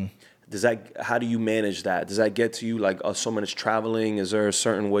 Like, how do you manage that? Does that get to you like so much traveling? Is there a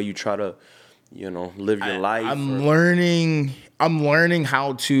certain way you try to, you know, live your life? I'm learning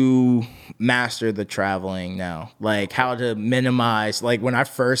how to master the traveling now, like how to minimize. Like when I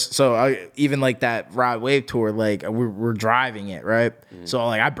first, even like that Rod Wave tour, like we're driving it, right? So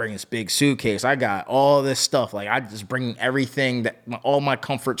like I bring this big suitcase. I got all this stuff. Like I just bring everything all my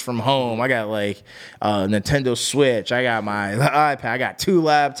comforts from home. I got like Nintendo Switch. I got my iPad. I got 2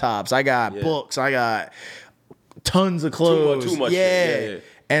 laptops. I got books. I got tons of clothes. Too much. Yeah.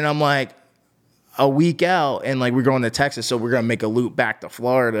 And I'm like, a week out, and like we're going to Texas, so we're gonna make a loop back to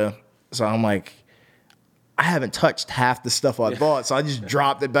Florida. So I'm like, I haven't touched half the stuff I bought, so I just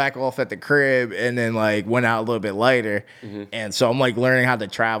dropped it back off at the crib, and then like went out a little bit later. And so I'm like learning how to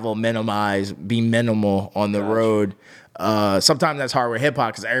travel, minimize, be minimal on the road. Sometimes that's hard with hip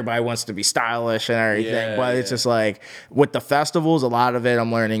hop because everybody wants to be stylish and everything, but it's just like with the festivals, a lot of it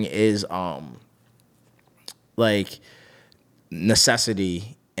I'm learning is like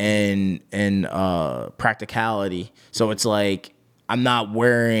necessity and practicality. So it's like I'm not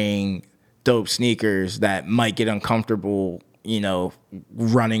wearing dope sneakers that might get uncomfortable,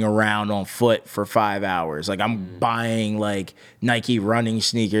 running around on foot for 5 hours. Like I'm buying like Nike running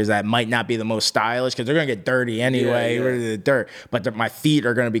sneakers that might not be the most stylish because they're gonna get dirty anyway. Rid of the dirt, but my feet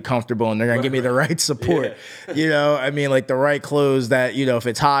are gonna be comfortable and they're gonna give me the right support. I mean, like the right clothes that if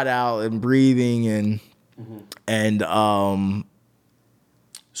it's hot out and breathing and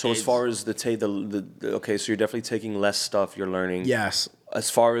So as far as okay, so you're definitely taking less stuff. You're learning. Yes. As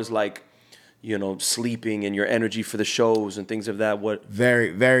far as like, sleeping and your energy for the shows and things of that. What? Very,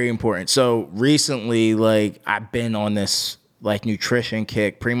 very important. So recently, like I've been on this like nutrition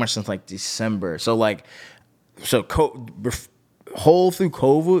kick pretty much since like December. So like, all through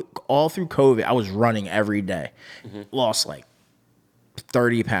COVID, I was running every day. Lost like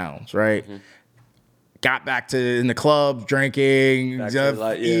 30 pounds, right? Got back to in the club, drinking,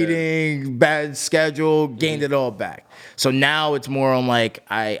 eating, bad schedule, gained it all back. So now it's more on like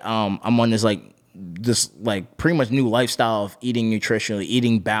I'm on this pretty much new lifestyle of eating nutritionally,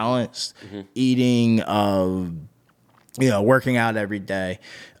 eating balanced, eating working out every day,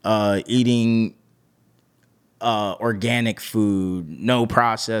 eating organic food, no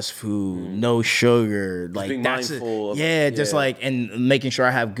processed food, no sugar. Just being mindful. And making sure I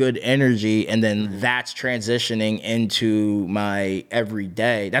have good energy, and then that's transitioning into my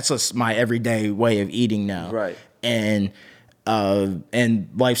everyday. That's just my everyday way of eating now. Right. And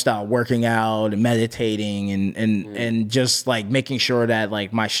lifestyle, working out and meditating and just like making sure that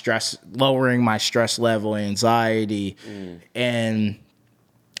like lowering my stress level, anxiety, and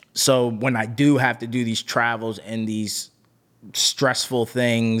so when I do have to do these travels and these stressful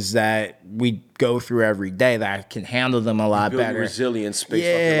things that we go through every day, that I can handle them a lot better. Resilience based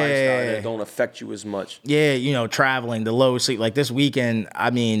off your lifestyle that don't affect you as much. Yeah, traveling, the low sleep. Like this weekend, I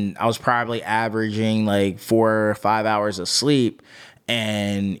mean, I was probably averaging like 4 or 5 hours of sleep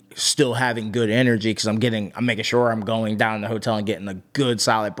and still having good energy because I'm making sure I'm going down to the hotel and getting a good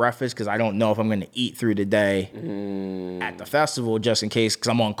solid breakfast because I don't know if I'm going to eat through the day at the festival just in case, because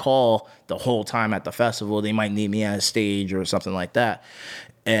I'm on call the whole time at the festival. They might need me on stage or something like that.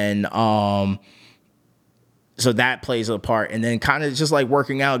 And so that plays a part. And then kind of just like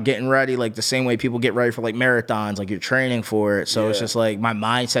working out, getting ready, like the same way people get ready for like marathons, like you're training for it. So it's just like my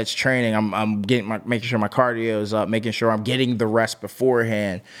mindset's training. I'm making sure my cardio is up, making sure I'm getting the rest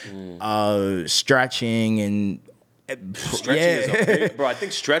beforehand, stretching and stretching is a big, bro. I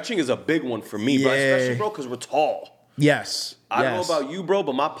think stretching is a big one for me, bro. Especially, bro, because we're tall. Yes. I don't know about you, bro,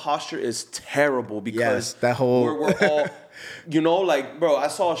 but my posture is terrible because that whole we're all, like, bro, I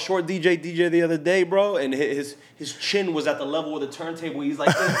saw a short DJ the other day, bro, and his chin was at the level of the turntable. He's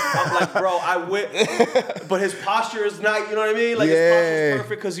like, I'm like, bro, but his posture is not, you know what I mean? Like, his posture is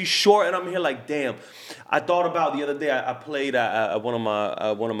perfect because he's short, and I'm here like, damn. I thought about the other day, I played at one of my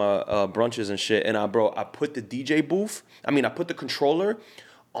brunches and shit, and I put the DJ booth, I put the controller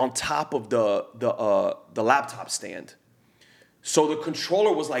on top of the laptop stand. So the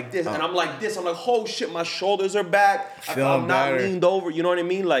controller was like this, and I'm like this. I'm like, oh shit, my shoulders are back. I'm not leaned over. You know what I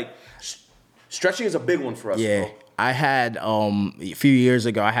mean? Like, stretching is a big one for us. Yeah, bro. I had a few years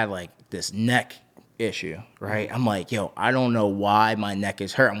ago, I had like this neck issue, right? I'm like, yo, I don't know why my neck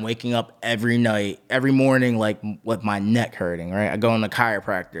is hurt. I'm waking up every morning, like with my neck hurting, right? I go in the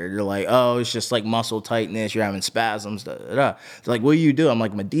chiropractor. They're like, oh, it's just like muscle tightness. You're having spasms. Da, da, da. It's like, what do you do? I'm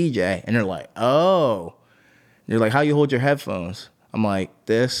like, I'm a DJ. And they're like, oh. They're like, how you hold your headphones? I'm like,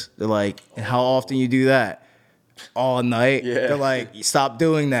 this. They're like, and how often you do that? All night. Yeah. They're like, stop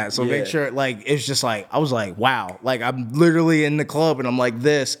doing that. So make sure, like, it's just like, I was like, wow. Like, I'm literally in the club and I'm like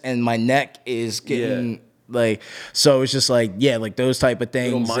this, and my neck is getting like, so it's just like, like those type of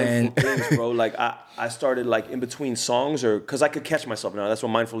things. Little mindful things, bro. Like, I started like in between songs, or because I could catch myself now. That's what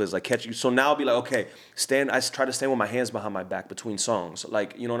mindful is, like catch you. So now I'll be like, okay, I try to stand with my hands behind my back between songs,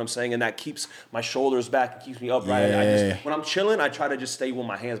 like, you know what I'm saying, and that keeps my shoulders back, it keeps me upright. When I'm chilling, I try to just stay with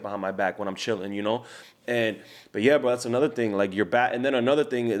my hands behind my back when I'm chilling, But yeah, bro, that's another thing, like your back. And then another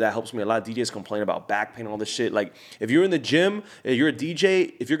thing that helps me a lot, DJs complain about back pain, all this shit. Like, if you're in the gym, if you're a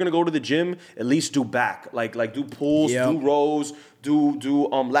DJ, if you're gonna go to the gym, at least do back, like do pulls, do rows, do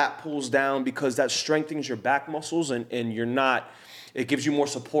lat pulls down, because that strengthens your back muscles, and you're not, it gives you more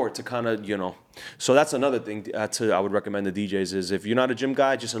support to kind of, So that's another thing I would recommend to DJs is, if you're not a gym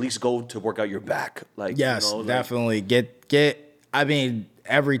guy, just at least go to work out your back. Like, definitely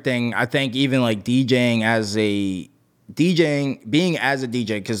everything. I think even like being as a DJ,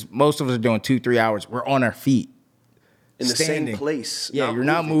 because most of us are doing 2-3 hours, we're on our feet in the same place. Yeah, you're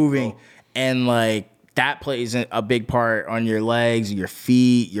not moving, and like that plays a big part on your legs, your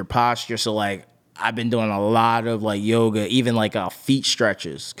feet, your posture. So like, I've been doing a lot of like yoga, even like feet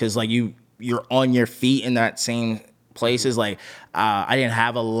stretches, because like you you're on your feet in that same places. Like I didn't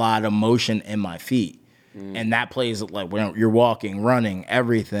have a lot of motion in my feet. And that plays like when you're walking, running,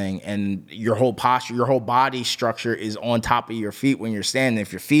 everything, and your whole posture, your whole body structure is on top of your feet when you're standing.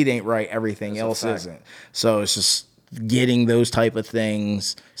 If your feet ain't right, everything else isn't. So it's just getting those type of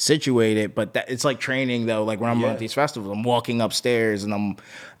things situated. But it's like training though. Like when I'm at these festivals, I'm walking upstairs and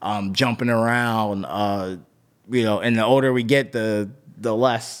I'm jumping around. And the older we get, the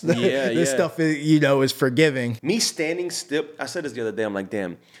less this stuff is, is forgiving. Me standing still, I said this the other day, I'm like,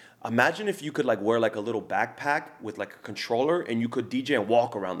 damn, imagine if you could like wear like a little backpack with like a controller and you could DJ and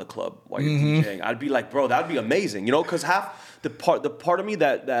walk around the club while you're DJing. I'd be like, bro, that'd be amazing. Because half the part of me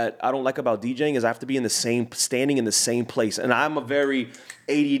that I don't like about DJing is I have to be standing in the same place. And I'm a very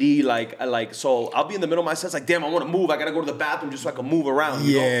ADD, so I'll be in the middle of my sets like, damn, I want to move. I got to go to the bathroom just so I can move around.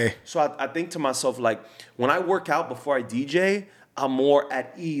 You know? So I think to myself, like, when I work out before I DJ, I'm more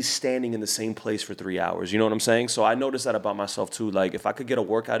at ease standing in the same place for 3 hours. You know what I'm saying? So I noticed that about myself too. Like if I could get a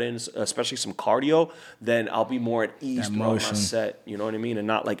workout in, especially some cardio, then I'll be more at ease throughout my set. You know what I mean? And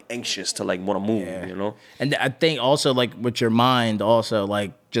not like anxious to like want to move, And I think also like with your mind also,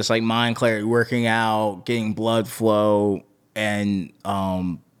 like just like mind clarity, working out, getting blood flow, and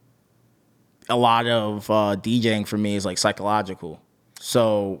a lot of DJing for me is like psychological.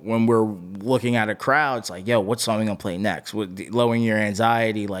 So when we're looking at a crowd, it's like, yo, what song are we gonna play next? Lowering your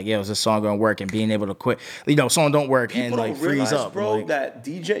anxiety, like, yo, is this song gonna work? And being able to quit, song don't work. People and like don't realize, freeze up, bro. Like, that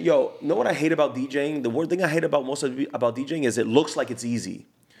DJ, know what I hate about DJing? The one thing I hate about about DJing is it looks like it's easy.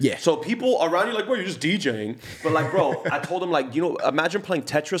 Yeah. So people around you like, bro, you're just DJing, but like, bro, I told them like, imagine playing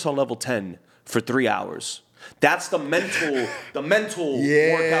Tetris on level 10 for 3 hours. That's the mental workout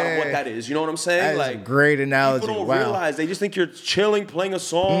of what that is. You know what I'm saying? That is a great analogy. People don't realize. They just think you're chilling, playing a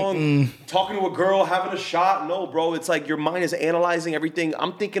song, talking to a girl, having a shot. No, bro. It's like your mind is analyzing everything.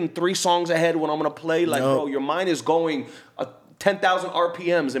 I'm thinking 3 songs ahead when I'm going to play. Like, bro, your mind is going 10,000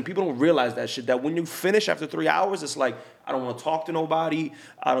 RPMs, and people don't realize that shit. That when you finish after 3 hours, it's like, I don't want to talk to nobody.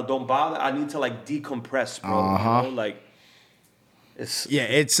 Don't bother. I need to, like, decompress, bro.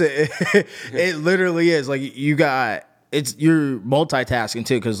 It literally is like you're multitasking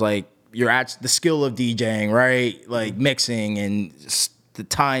too, because like you're at the skill of DJing, right? Like mixing and the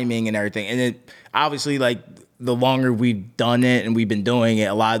timing and everything. And it obviously, like, the longer we've done it and we've been doing it,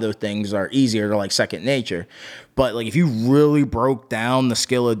 a lot of those things are easier. They're like second nature. But like if you really broke down the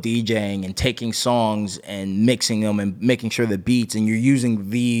skill of DJing and taking songs and mixing them and making sure the beats, and you're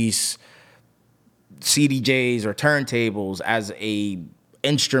using these CDJs or turntables as a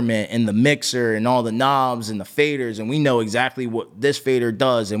instrument in the mixer and all the knobs and the faders, and we know exactly what this fader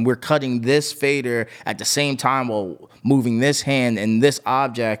does, and we're cutting this fader at the same time while moving this hand and this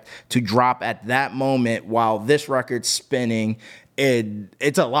object to drop at that moment while this record's spinning.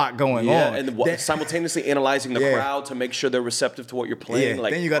 It's a lot going on. And simultaneously analyzing the crowd to make sure they're receptive to what you're playing.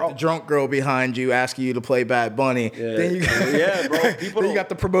 Like, then you got the drunk girl behind you asking you to play Bad Bunny. Then you got, bro. Then you got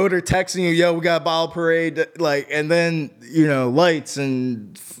the promoter texting you, yo, we got a bottle parade. Like, and then, lights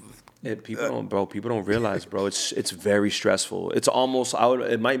and... People don't realize, bro. It's very stressful. It's almost,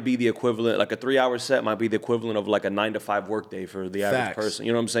 it might be the equivalent, like a 3-hour set might be the equivalent of like a 9-to-5 workday for the average person.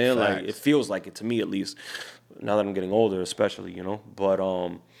 You know what I'm saying? Facts. Like, it feels like it to me, at least. Now that I'm getting older, especially, But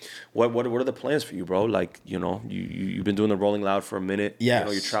what are the plans for you, bro? Like, you've been doing the Rolling Loud for a minute.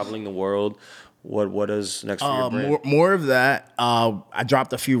 Yes. You're traveling the world. What is next for your brand? More of that. I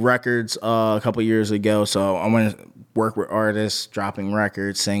dropped a few records a couple years ago, so I'm gonna work with artists, dropping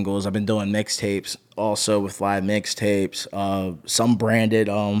records, singles. I've been doing mixtapes also with live mixtapes. Some branded.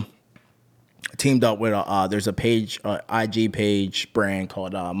 Teamed up with there's a page, IG page brand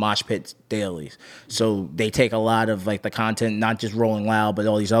called Mosh Pit Dailies. So they take a lot of like the content, not just Rolling Loud, but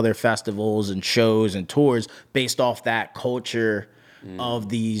all these other festivals and shows and tours based off that culture of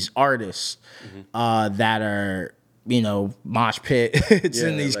these artists that are, mosh pit. It's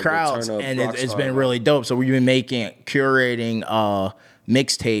in these like crowds, and it's been really dope. So we've been curating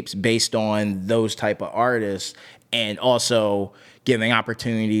mixtapes based on those type of artists, and also giving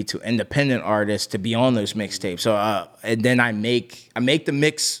opportunity to independent artists to be on those mixtapes. So and then I make the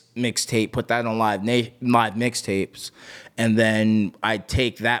mixtape, put that on live mixtapes, and then I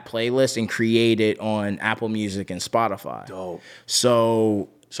take that playlist and create it on Apple Music and Spotify. Dope.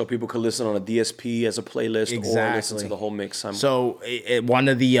 So people could listen on a DSP as a playlist, or listen to the whole mix. So one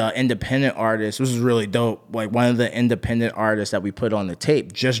of the independent artists, this is really dope, like one of the independent artists that we put on the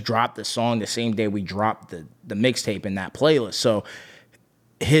tape just dropped the song the same day we dropped the mixtape in that playlist. So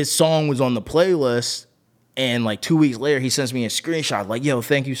his song was on the playlist, And like 2 weeks later, he sends me a screenshot like, yo,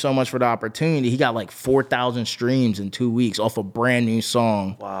 thank you so much for the opportunity. He got like 4,000 streams in 2 weeks off a brand new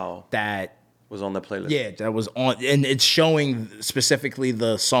song. Wow. That was on the playlist. Yeah, that was on. And it's showing specifically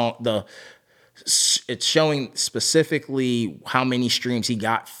the song, it's showing specifically how many streams he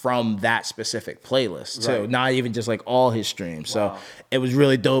got from that specific playlist. So not even just like all his streams. Wow. So it was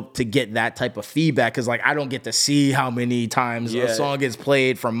really dope to get that type of feedback because like I don't get to see how many times a song gets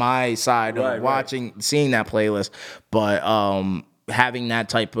played from my side of seeing that playlist. But having that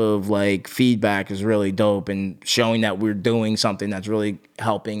type of like feedback is really dope and showing that we're doing something that's really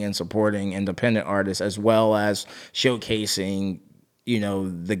helping and supporting independent artists as well as showcasing, you know,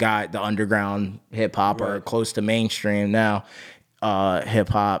 the underground hip hop or close to mainstream now hip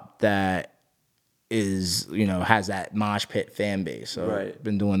hop that is, you know, has that mosh pit fan base. So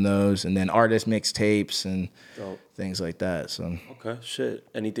been doing those and then artist mixtapes and things like that. So okay, shit.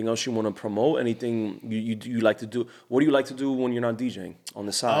 Anything else you want to promote? Anything you like to do? What do you like to do when you're not DJing on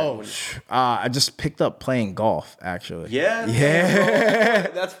the side? I just picked up playing golf actually. Yeah.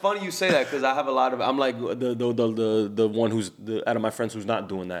 That's funny you say that because I have a lot of. I'm like the one who's out of my friends who's not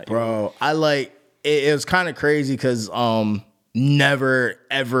doing that. Bro, know? I like it was kind of crazy because never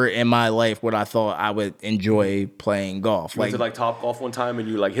ever in my life would I thought I would enjoy playing golf. You went to like Top Golf one time and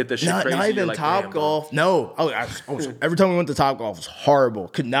you like hit the shit crazy. Not even like, Top Golf. No. Every time we went to Top Golf, it was horrible.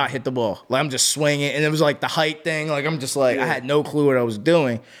 Could not hit the ball. Like I'm just swinging, and it was like the height thing. Like I'm just like I had no clue what I was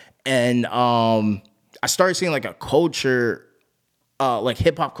doing, and I started seeing like a culture, like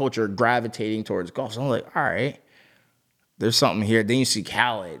hip hop culture, gravitating towards golf. So I'm like, all right, there's something here. Then you see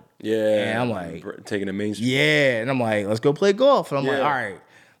Khaled. Yeah, and I'm like taking it mainstream. Yeah, and I'm like, let's go play golf. And I'm like, all right,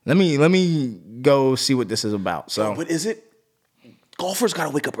 let me go see what this is about. So, but is it golfers got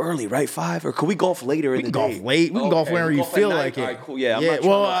to wake up early, right? 5, or could we golf later in the day? We can golf late. We can golf whenever you feel like it. All right, cool. Yeah,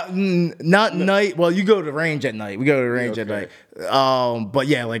 not night. Well, you go to the range at night. We go to the range at night. But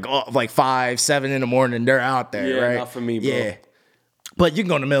yeah, like 5, 7 in the morning, they're out there. Right? Not for me, bro. Yeah, but you can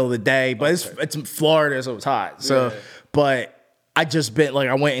go in the middle of the day. But it's Florida, so it's hot. So, but. I just been like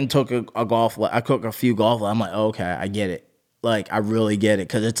I went and took a golf. I took a few golf. I'm like, okay, I get it. Like I really get it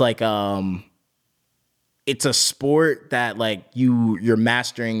because it's like it's a sport that like you're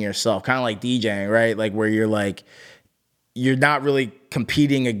mastering yourself, kind of like DJing, right? Like where you're not really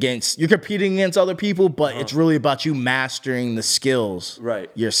competing against other people, but it's really about you mastering the skills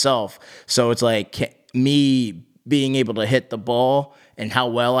yourself. So it's like me being able to hit the ball and how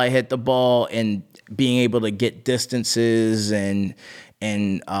well I hit the ball and being able to get distances and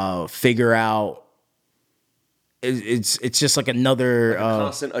figure out it's just like another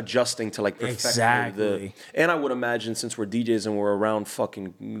constant adjusting to like perfect exactly. And I would imagine since we're DJs and we're around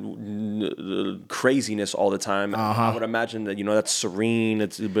fucking craziness all the time, I would imagine that that's serene.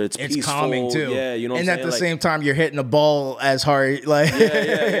 It's peaceful. Calming too. Yeah, you know. And at the same time, you're hitting the ball as hard. Like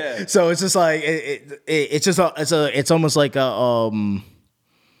yeah. So it's just like it's almost like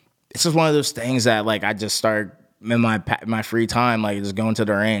it's just one of those things that like I just start in my free time, like just going to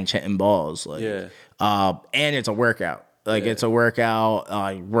the range, hitting balls, like and it's a workout. Like it's a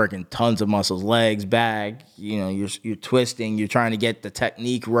workout, working tons of muscles, legs, back. You're twisting. You're trying to get the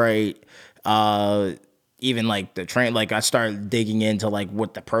technique right. Even like the train, like I started digging into like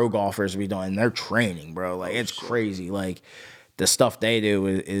what the pro golfers be doing. They're training, bro. Like it's crazy. Like the stuff they do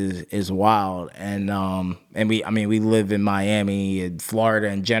is wild. And we live in Miami and Florida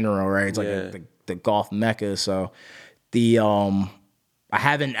in general, right? It's like the golf mecca. So I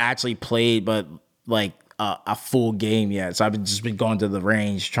haven't actually played, but like a full game yet. So I've just been going to the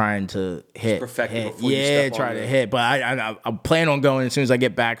range trying to hit. Perfect. Try to hit. But I plan on going as soon as I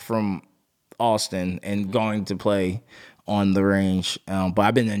get back from Austin and going to play on the range. But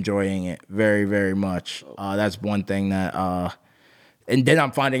I've been enjoying it very, very much. That's one thing that and then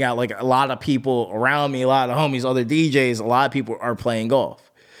I'm finding out like a lot of people around me, a lot of homies, other DJs, a lot of people are playing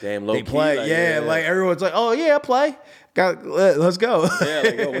golf. Damn, low they play, key, like everyone's like, oh yeah, I play. Let's go.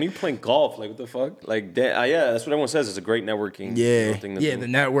 When you playing golf, like what the fuck? Like, that's what everyone says. It's a great networking thing. The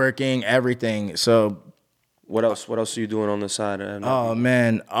networking, everything. So, what else? What else are you doing on the side? Oh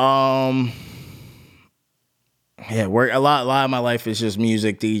man, work. A lot of my life is just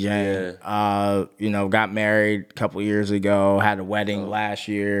music, DJing. Got married a couple years ago. Had a wedding last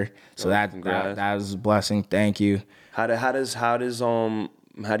year, so that was a blessing. Thank you. How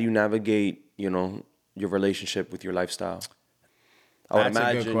do you navigate, your relationship with your lifestyle? I would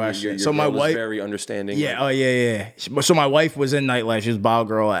imagine a good question. Your my wife was very understanding. Yeah. Yeah. So my wife was in nightlife. She was ball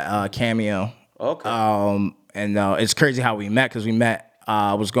girl at Cameo. Okay. And it's crazy how we met because we met.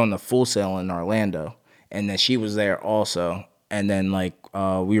 I was going to Full Sail in Orlando, and then she was there also. And then like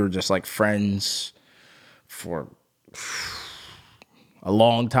we were just like friends for a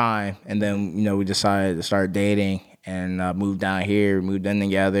long time, and then we decided to start dating and moved down here, moved in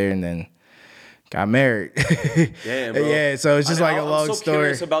together, and then got married. Damn, bro. Yeah, so it's just like a long I'm so story.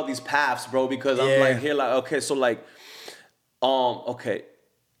 curious about these paths, bro, because I'm like here, like okay, so like, okay,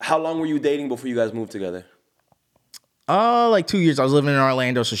 how long were you dating before you guys moved together? Like 2 years. I was living in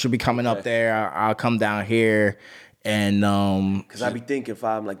Orlando, so she'll be coming up there. I'll come down here, and because I be thinking,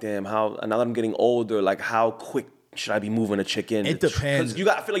 I'm like, damn, how now that I'm getting older, like how quick should I be moving a chick in? It depends.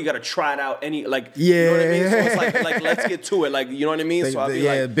 Because I feel like you got to try it out you know what I mean? So it's like let's get to it, like, you know what I mean? So I'll be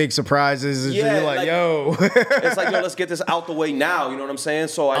like, big surprises. Yeah, you're like, yo. It's like, yo, let's get this out the way now, you know what I'm saying?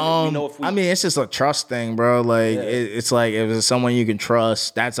 So we know if we... I mean, it's just a trust thing, bro. Like, it's like, if it's someone you can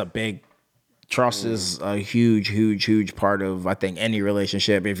trust, that's a big... Trust is a huge part of, I think, any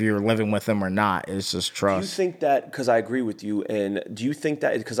relationship. If you're living with them or not, it's just trust. Do you think that, because I agree with you, and do you think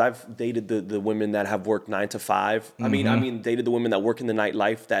that, because I've dated the women that have worked 9 to 5. Mm-hmm. I mean, dated the women that work in the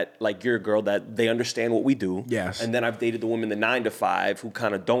nightlife that, like, you're a girl that they understand what we do. Yes. And then I've dated the women, the 9 to 5, who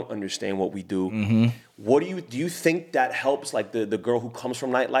kind of don't understand what we do. Mm-hmm. What do you think that helps, like, the girl who comes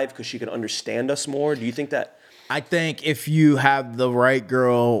from nightlife because she can understand us more? Do you think that... I think if you have the right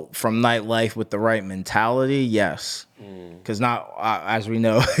girl from nightlife with the right mentality, yes. Because not, as we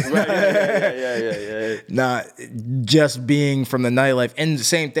know, yeah. Not just being from the nightlife. And the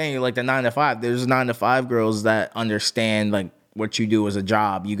same thing, like the 9 to 5. There's 9 to 5 girls that understand like what you do as a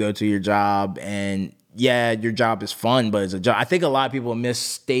job. You go to your job and your job is fun, but it's a job. I think a lot of people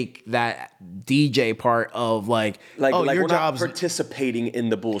mistake that DJ part of like your job's not participating in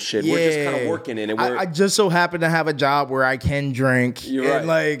the bullshit. Yeah. We're just kind of working in it. I just so happen to have a job where I can drink. You're and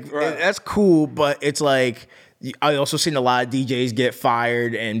right. That's cool, but it's like I also seen a lot of DJs get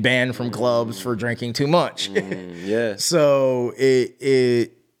fired and banned from clubs for drinking too much. Yeah. So it's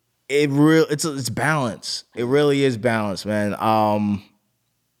balance. It really is balance, man.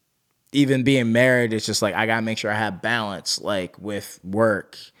 Even being married, it's just like I gotta make sure I have balance, like with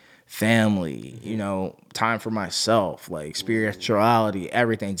work, family, time for myself, like spirituality,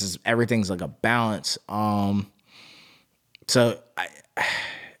 everything. Just everything's like a balance. So I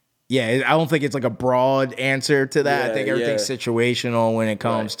don't think it's like a broad answer to that. I think everything's situational when it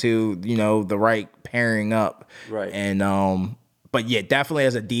comes to the right pairing up. Right. And but yeah, definitely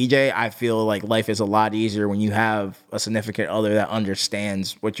as a DJ, I feel like life is a lot easier when you have a significant other that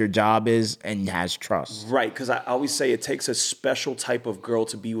understands what your job is and has trust. Right, because I always say it takes a special type of girl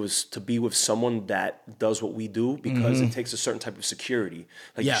to be with someone that does what we do, because it takes a certain type of security.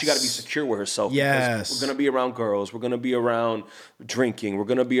 Like she got to be secure with herself. Yes, we're gonna be around girls. We're gonna be around drinking. We're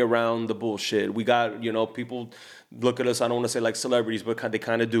gonna be around the bullshit. We got people. Look at us, I don't want to say like celebrities, but they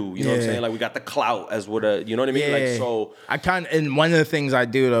kind of do. You know what I'm saying? Like we got the clout as what you know what I mean? Like so and one of the things I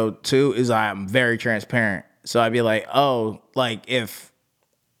do though too is I'm very transparent. So I'd be like, oh, like if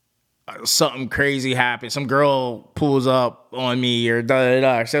something crazy happens, some girl pulls up on me or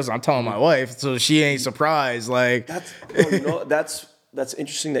I'm telling my wife, so she ain't surprised. Like that's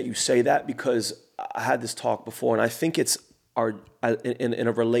interesting that you say that, because I had this talk before, and I think it's in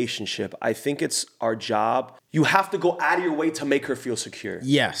a relationship, I think it's our job. You have to go out of your way to make her feel secure.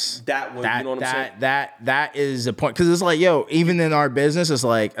 Yes. You know what I'm saying? That is the point. Because it's like, even in our business, it's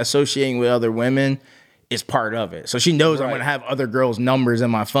like associating with other women is part of it. So she knows I'm going to have other girls' numbers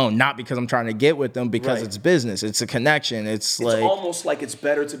in my phone, not because I'm trying to get with them, because it's business. It's a connection. It's like almost like it's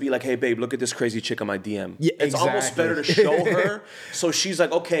better to be like, hey, babe, look at this crazy chick on my DM. Yeah, it's almost better to show her, so she's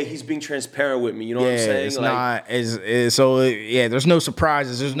like, okay, he's being transparent with me. You know what I'm saying? It's like, there's no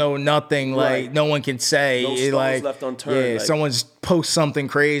surprises. There's no nothing. Like no one can say. No stones left unturned. Yeah, someone's post something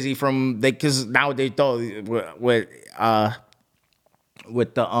crazy because nowadays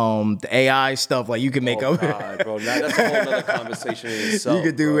with the AI stuff, like you can make up. God, bro, that's a whole other conversation in itself. You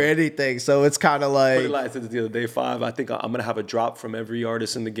could do anything, so it's kind of like. I said the other day, Five. I think I'm gonna have a drop from every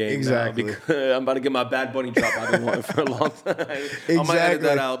artist in the game. Exactly. Now, because I'm about to get my Bad Bunny drop I've been wanting for a long time. Exactly. I might edit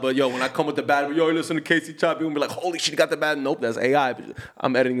that out, but when I come with the Bad, you listen to Casey Chop, you're gonna be like, holy shit, you got the Bad. Nope, that's AI.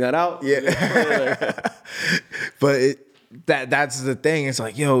 I'm editing that out. Yeah. But that's the thing. It's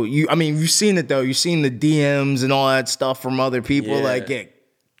like, you've seen it though. You've seen the DMs and all that stuff from other people, like get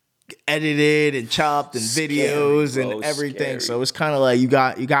edited and chopped and videos and everything. So it's kind of like you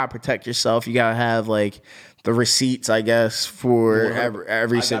got to protect yourself. You got to have like the receipts, I guess, for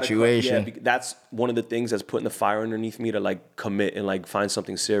every situation. That's one of the things that's putting the fire underneath me to like commit and like find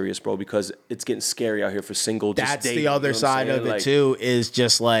something serious, bro, because it's getting scary out here for single. That's the other side of it too, is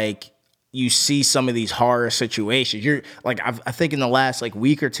just like, you see some of these horror situations. You're like, I think in the last like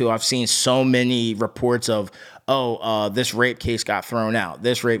week or two, I've seen so many reports of, this rape case got thrown out.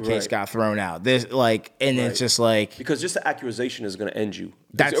 This rape case got thrown out. This like, and it's just like, because just the accusation is going to end you.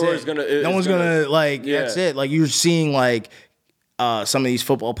 That's it. No one's gonna like. Yeah. That's it. Like you're seeing like some of these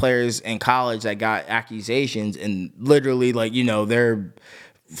football players in college that got accusations, and literally like they're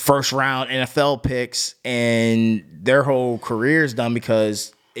first round NFL picks, and their whole career's done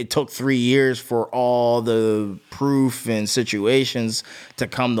because it took 3 years for all the proof and situations to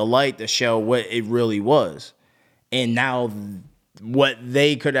come to light to show what it really was. And now what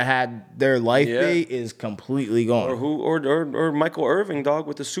they could have had their life be is completely gone. Or Michael Irving, dog,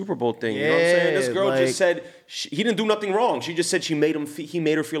 with the Super Bowl thing. You know what I'm saying? This girl just said he didn't do nothing wrong. She just said he made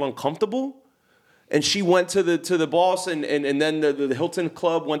her feel uncomfortable. And she went to the boss, and then the Hilton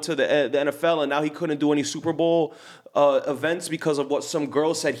Club went to the NFL, and now he couldn't do any Super Bowl events because of what some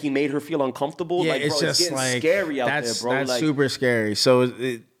girl said. He made her feel uncomfortable. Yeah, like, it's bro, just it's getting like scary out there, bro. That's like, super scary. So,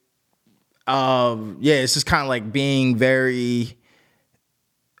 it's just kind of like being very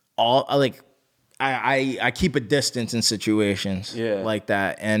I keep a distance in situations like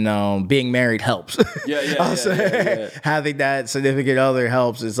that, and being married helps. Having that significant other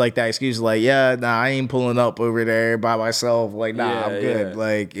helps. It's like that excuse, like, I ain't pulling up over there by myself. Like, I'm good.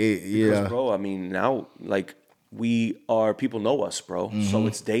 Like, because, bro, I mean, now, like, people know us, bro. So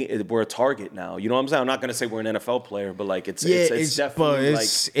we're a target now. You know what I'm saying? I'm not gonna say we're an NFL player, but like, it's definitely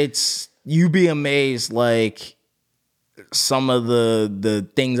it's you'd be amazed, like, some of the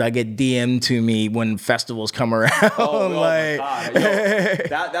things I get DM'd to me when festivals come around. My God.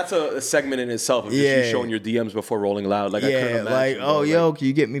 That's a segment in itself of just you showing your DMs before Rolling Loud. Like, I couldn't imagine, like, can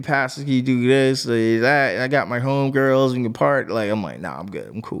you get me passes? Can you do this, that? I got my homegirls and your part. Like, I'm like, nah, I'm good.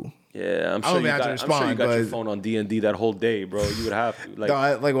 I'm cool. Yeah, I'm sure you got your phone on D&D that whole day, bro. You would have to.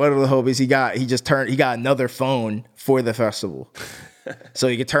 Like one of the homies he got another phone for the festival. So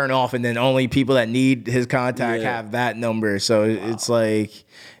he could turn off, and then only people that need his contact have that number. So it's like,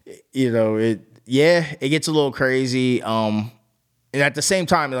 it gets a little crazy. And at the same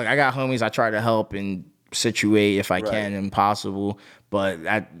time, like, I got homies I try to help and situate if I can and possible, but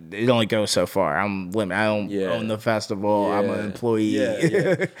it only goes so far. I'm limited. I don't own the festival. I'm an employee.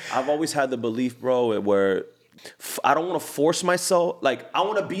 I've always had the belief, bro, where I don't want to force myself. Like, I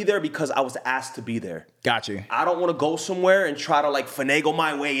want to be there because I was asked to be there. Got you. I don't want to go somewhere and try to, like, finagle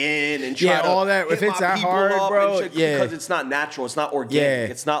my way in and try to all that. If it's that hard, bro, because it's not natural. It's not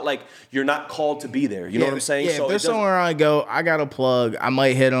organic. It's not like you're not called to be there. You know what I'm saying? Yeah, so if there's somewhere I go, I got a plug. I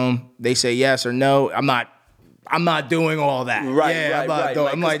might hit them. They say yes or no. I'm not doing all that.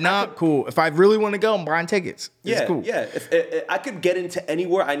 I'm like, nah, cool. If I really want to go, I'm buying tickets. It's cool. Yeah. If I could get into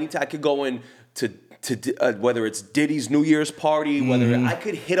anywhere I could go in to whether it's Diddy's New Year's party, whether I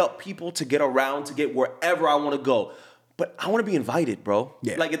could hit up people to get around, to get wherever I want to go. But I want to be invited, bro.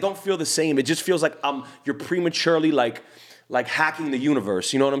 Yeah. Like, it don't feel the same. It just feels like you're prematurely like hacking the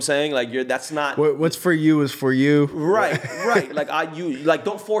universe. You know what I'm saying? Like, that's not what's for you is for you. Right. Like,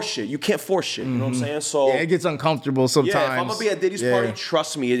 don't force shit. You can't force shit. You know what I'm saying? So it gets uncomfortable sometimes. Yeah, if I'm gonna be at Diddy's party,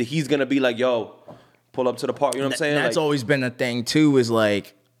 trust me, he's gonna be like, yo, pull up to the party. You know what I'm saying? That's always been a thing too, is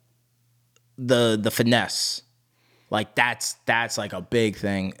like the finesse. Like, that's like a big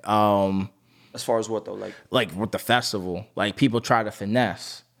thing. As far as what though? Like with the festival, like, people try to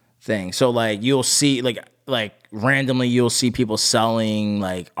finesse things. So like, you'll see like randomly you'll see people selling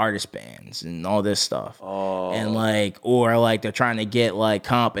like artist bands and all this stuff. And like, or like they're trying to get like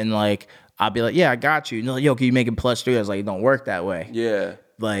comp, and like I'll be like, yeah, I got you. And they're like, yo, can you make it +3? I was like, it don't work that way. Yeah.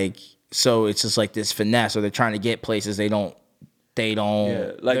 Like, so it's just like this finesse, or they're trying to get places they don't.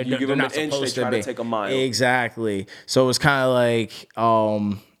 Yeah, like, you give them an inch, they try to take a mile. Exactly. So it's kind of like,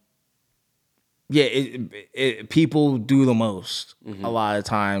 people do the most a lot of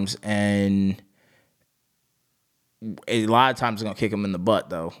times, and a lot of times it's gonna kick them in the butt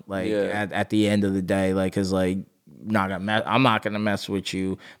though. Like, at the end of the day, like, cause like, I'm not gonna mess with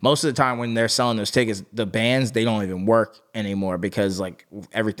you. Most of the time when they're selling those tickets, the bands, they don't even work anymore, because like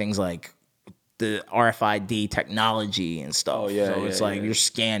everything's like the RFID technology and stuff. So you're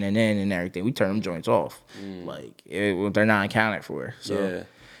scanning in and everything. We turn them joints off. Like, they're not accounted for. So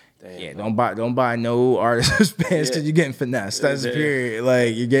don't buy no artist bands because you're getting finessed. That's the period.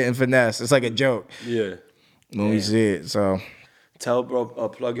 Like, you're getting finessed. It's like a joke. Yeah. When we see it. So tell, bro,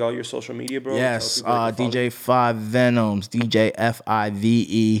 plug all your social media, bro. Yes, DJ Five Venoms, DJ FIVE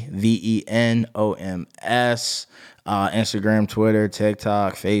VENOMS, Instagram, Twitter,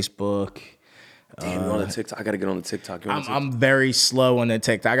 TikTok, Facebook. Damn, you're on the TikTok. I gotta get on the TikTok. I'm very slow on the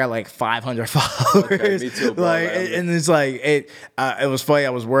TikTok. I got like 500 followers. Okay, me too, bro. Like, and it's like it was funny. I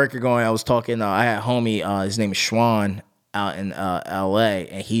was working I was talking. I had a homie. His name is Schwan out in L.A.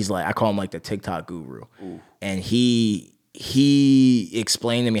 and he's like, I call him like the TikTok guru. Ooh. And he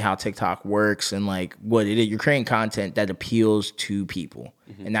explained to me how TikTok works and like what it is. You're creating content that appeals to people,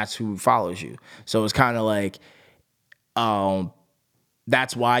 and that's who follows you. So it's kind of like,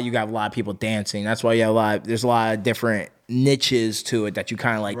 that's why you got a lot of people dancing. That's why you have there's a lot of different niches to it that you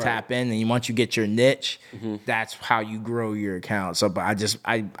kind of like tap in. And once you get your niche, that's how you grow your account. So, but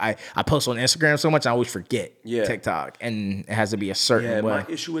I post on Instagram so much, I always forget TikTok, and it has to be a certain way. My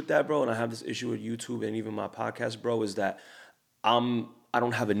issue with that, bro, and I have this issue with YouTube and even my podcast, bro, is that I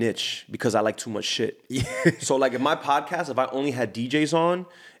don't have a niche because I like too much shit. Yeah. So like in my podcast, if I only had DJs on,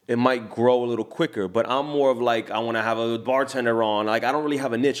 it might grow a little quicker, but I'm more of like, I want to have a bartender on. Like, I don't really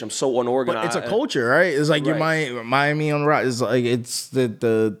have a niche. I'm so unorganized. But it's a culture, right? It's like Miami on the rock. It's like, it's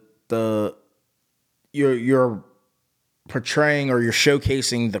you're portraying or you're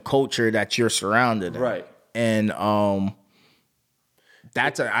showcasing the culture that you're surrounded in. Right. And I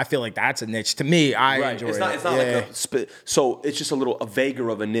feel like that's a niche to me. I enjoy it. It's not like so it's just a vaguer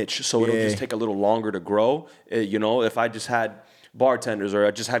of a niche. So it'll just take a little longer to grow. If I just had bartenders or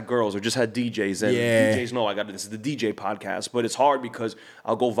I just had girls or just had DJs, and DJs know this is the DJ podcast. But it's hard because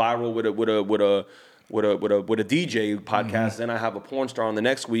I'll go viral with a DJ podcast, then I have a porn star on the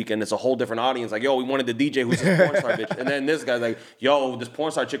next week, and it's a whole different audience. Like, yo, we wanted the DJ who's this porn star bitch, and then this guy's like, yo, this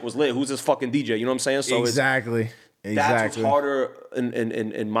porn star chick was lit. Who's this fucking DJ? You know what I'm saying? So exactly. That's what's harder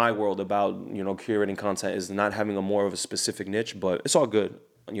in my world about curating content, is not having a more of a specific niche. But it's all good.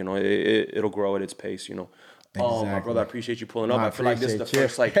 It'll grow at its pace. Exactly. My brother, I appreciate you pulling up. I feel like this is the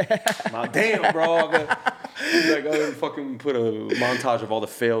first, damn, bro. I fucking put a montage of all the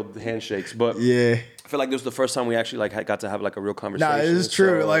failed handshakes. But I feel like this was the first time we actually got to have like a real conversation. Nah, it is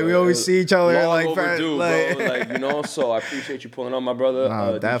true. So, like we always see each other long overdue, bro. So I appreciate you pulling up, my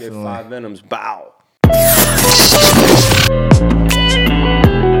brother. Definitely. DJ Five Venoms. Bow.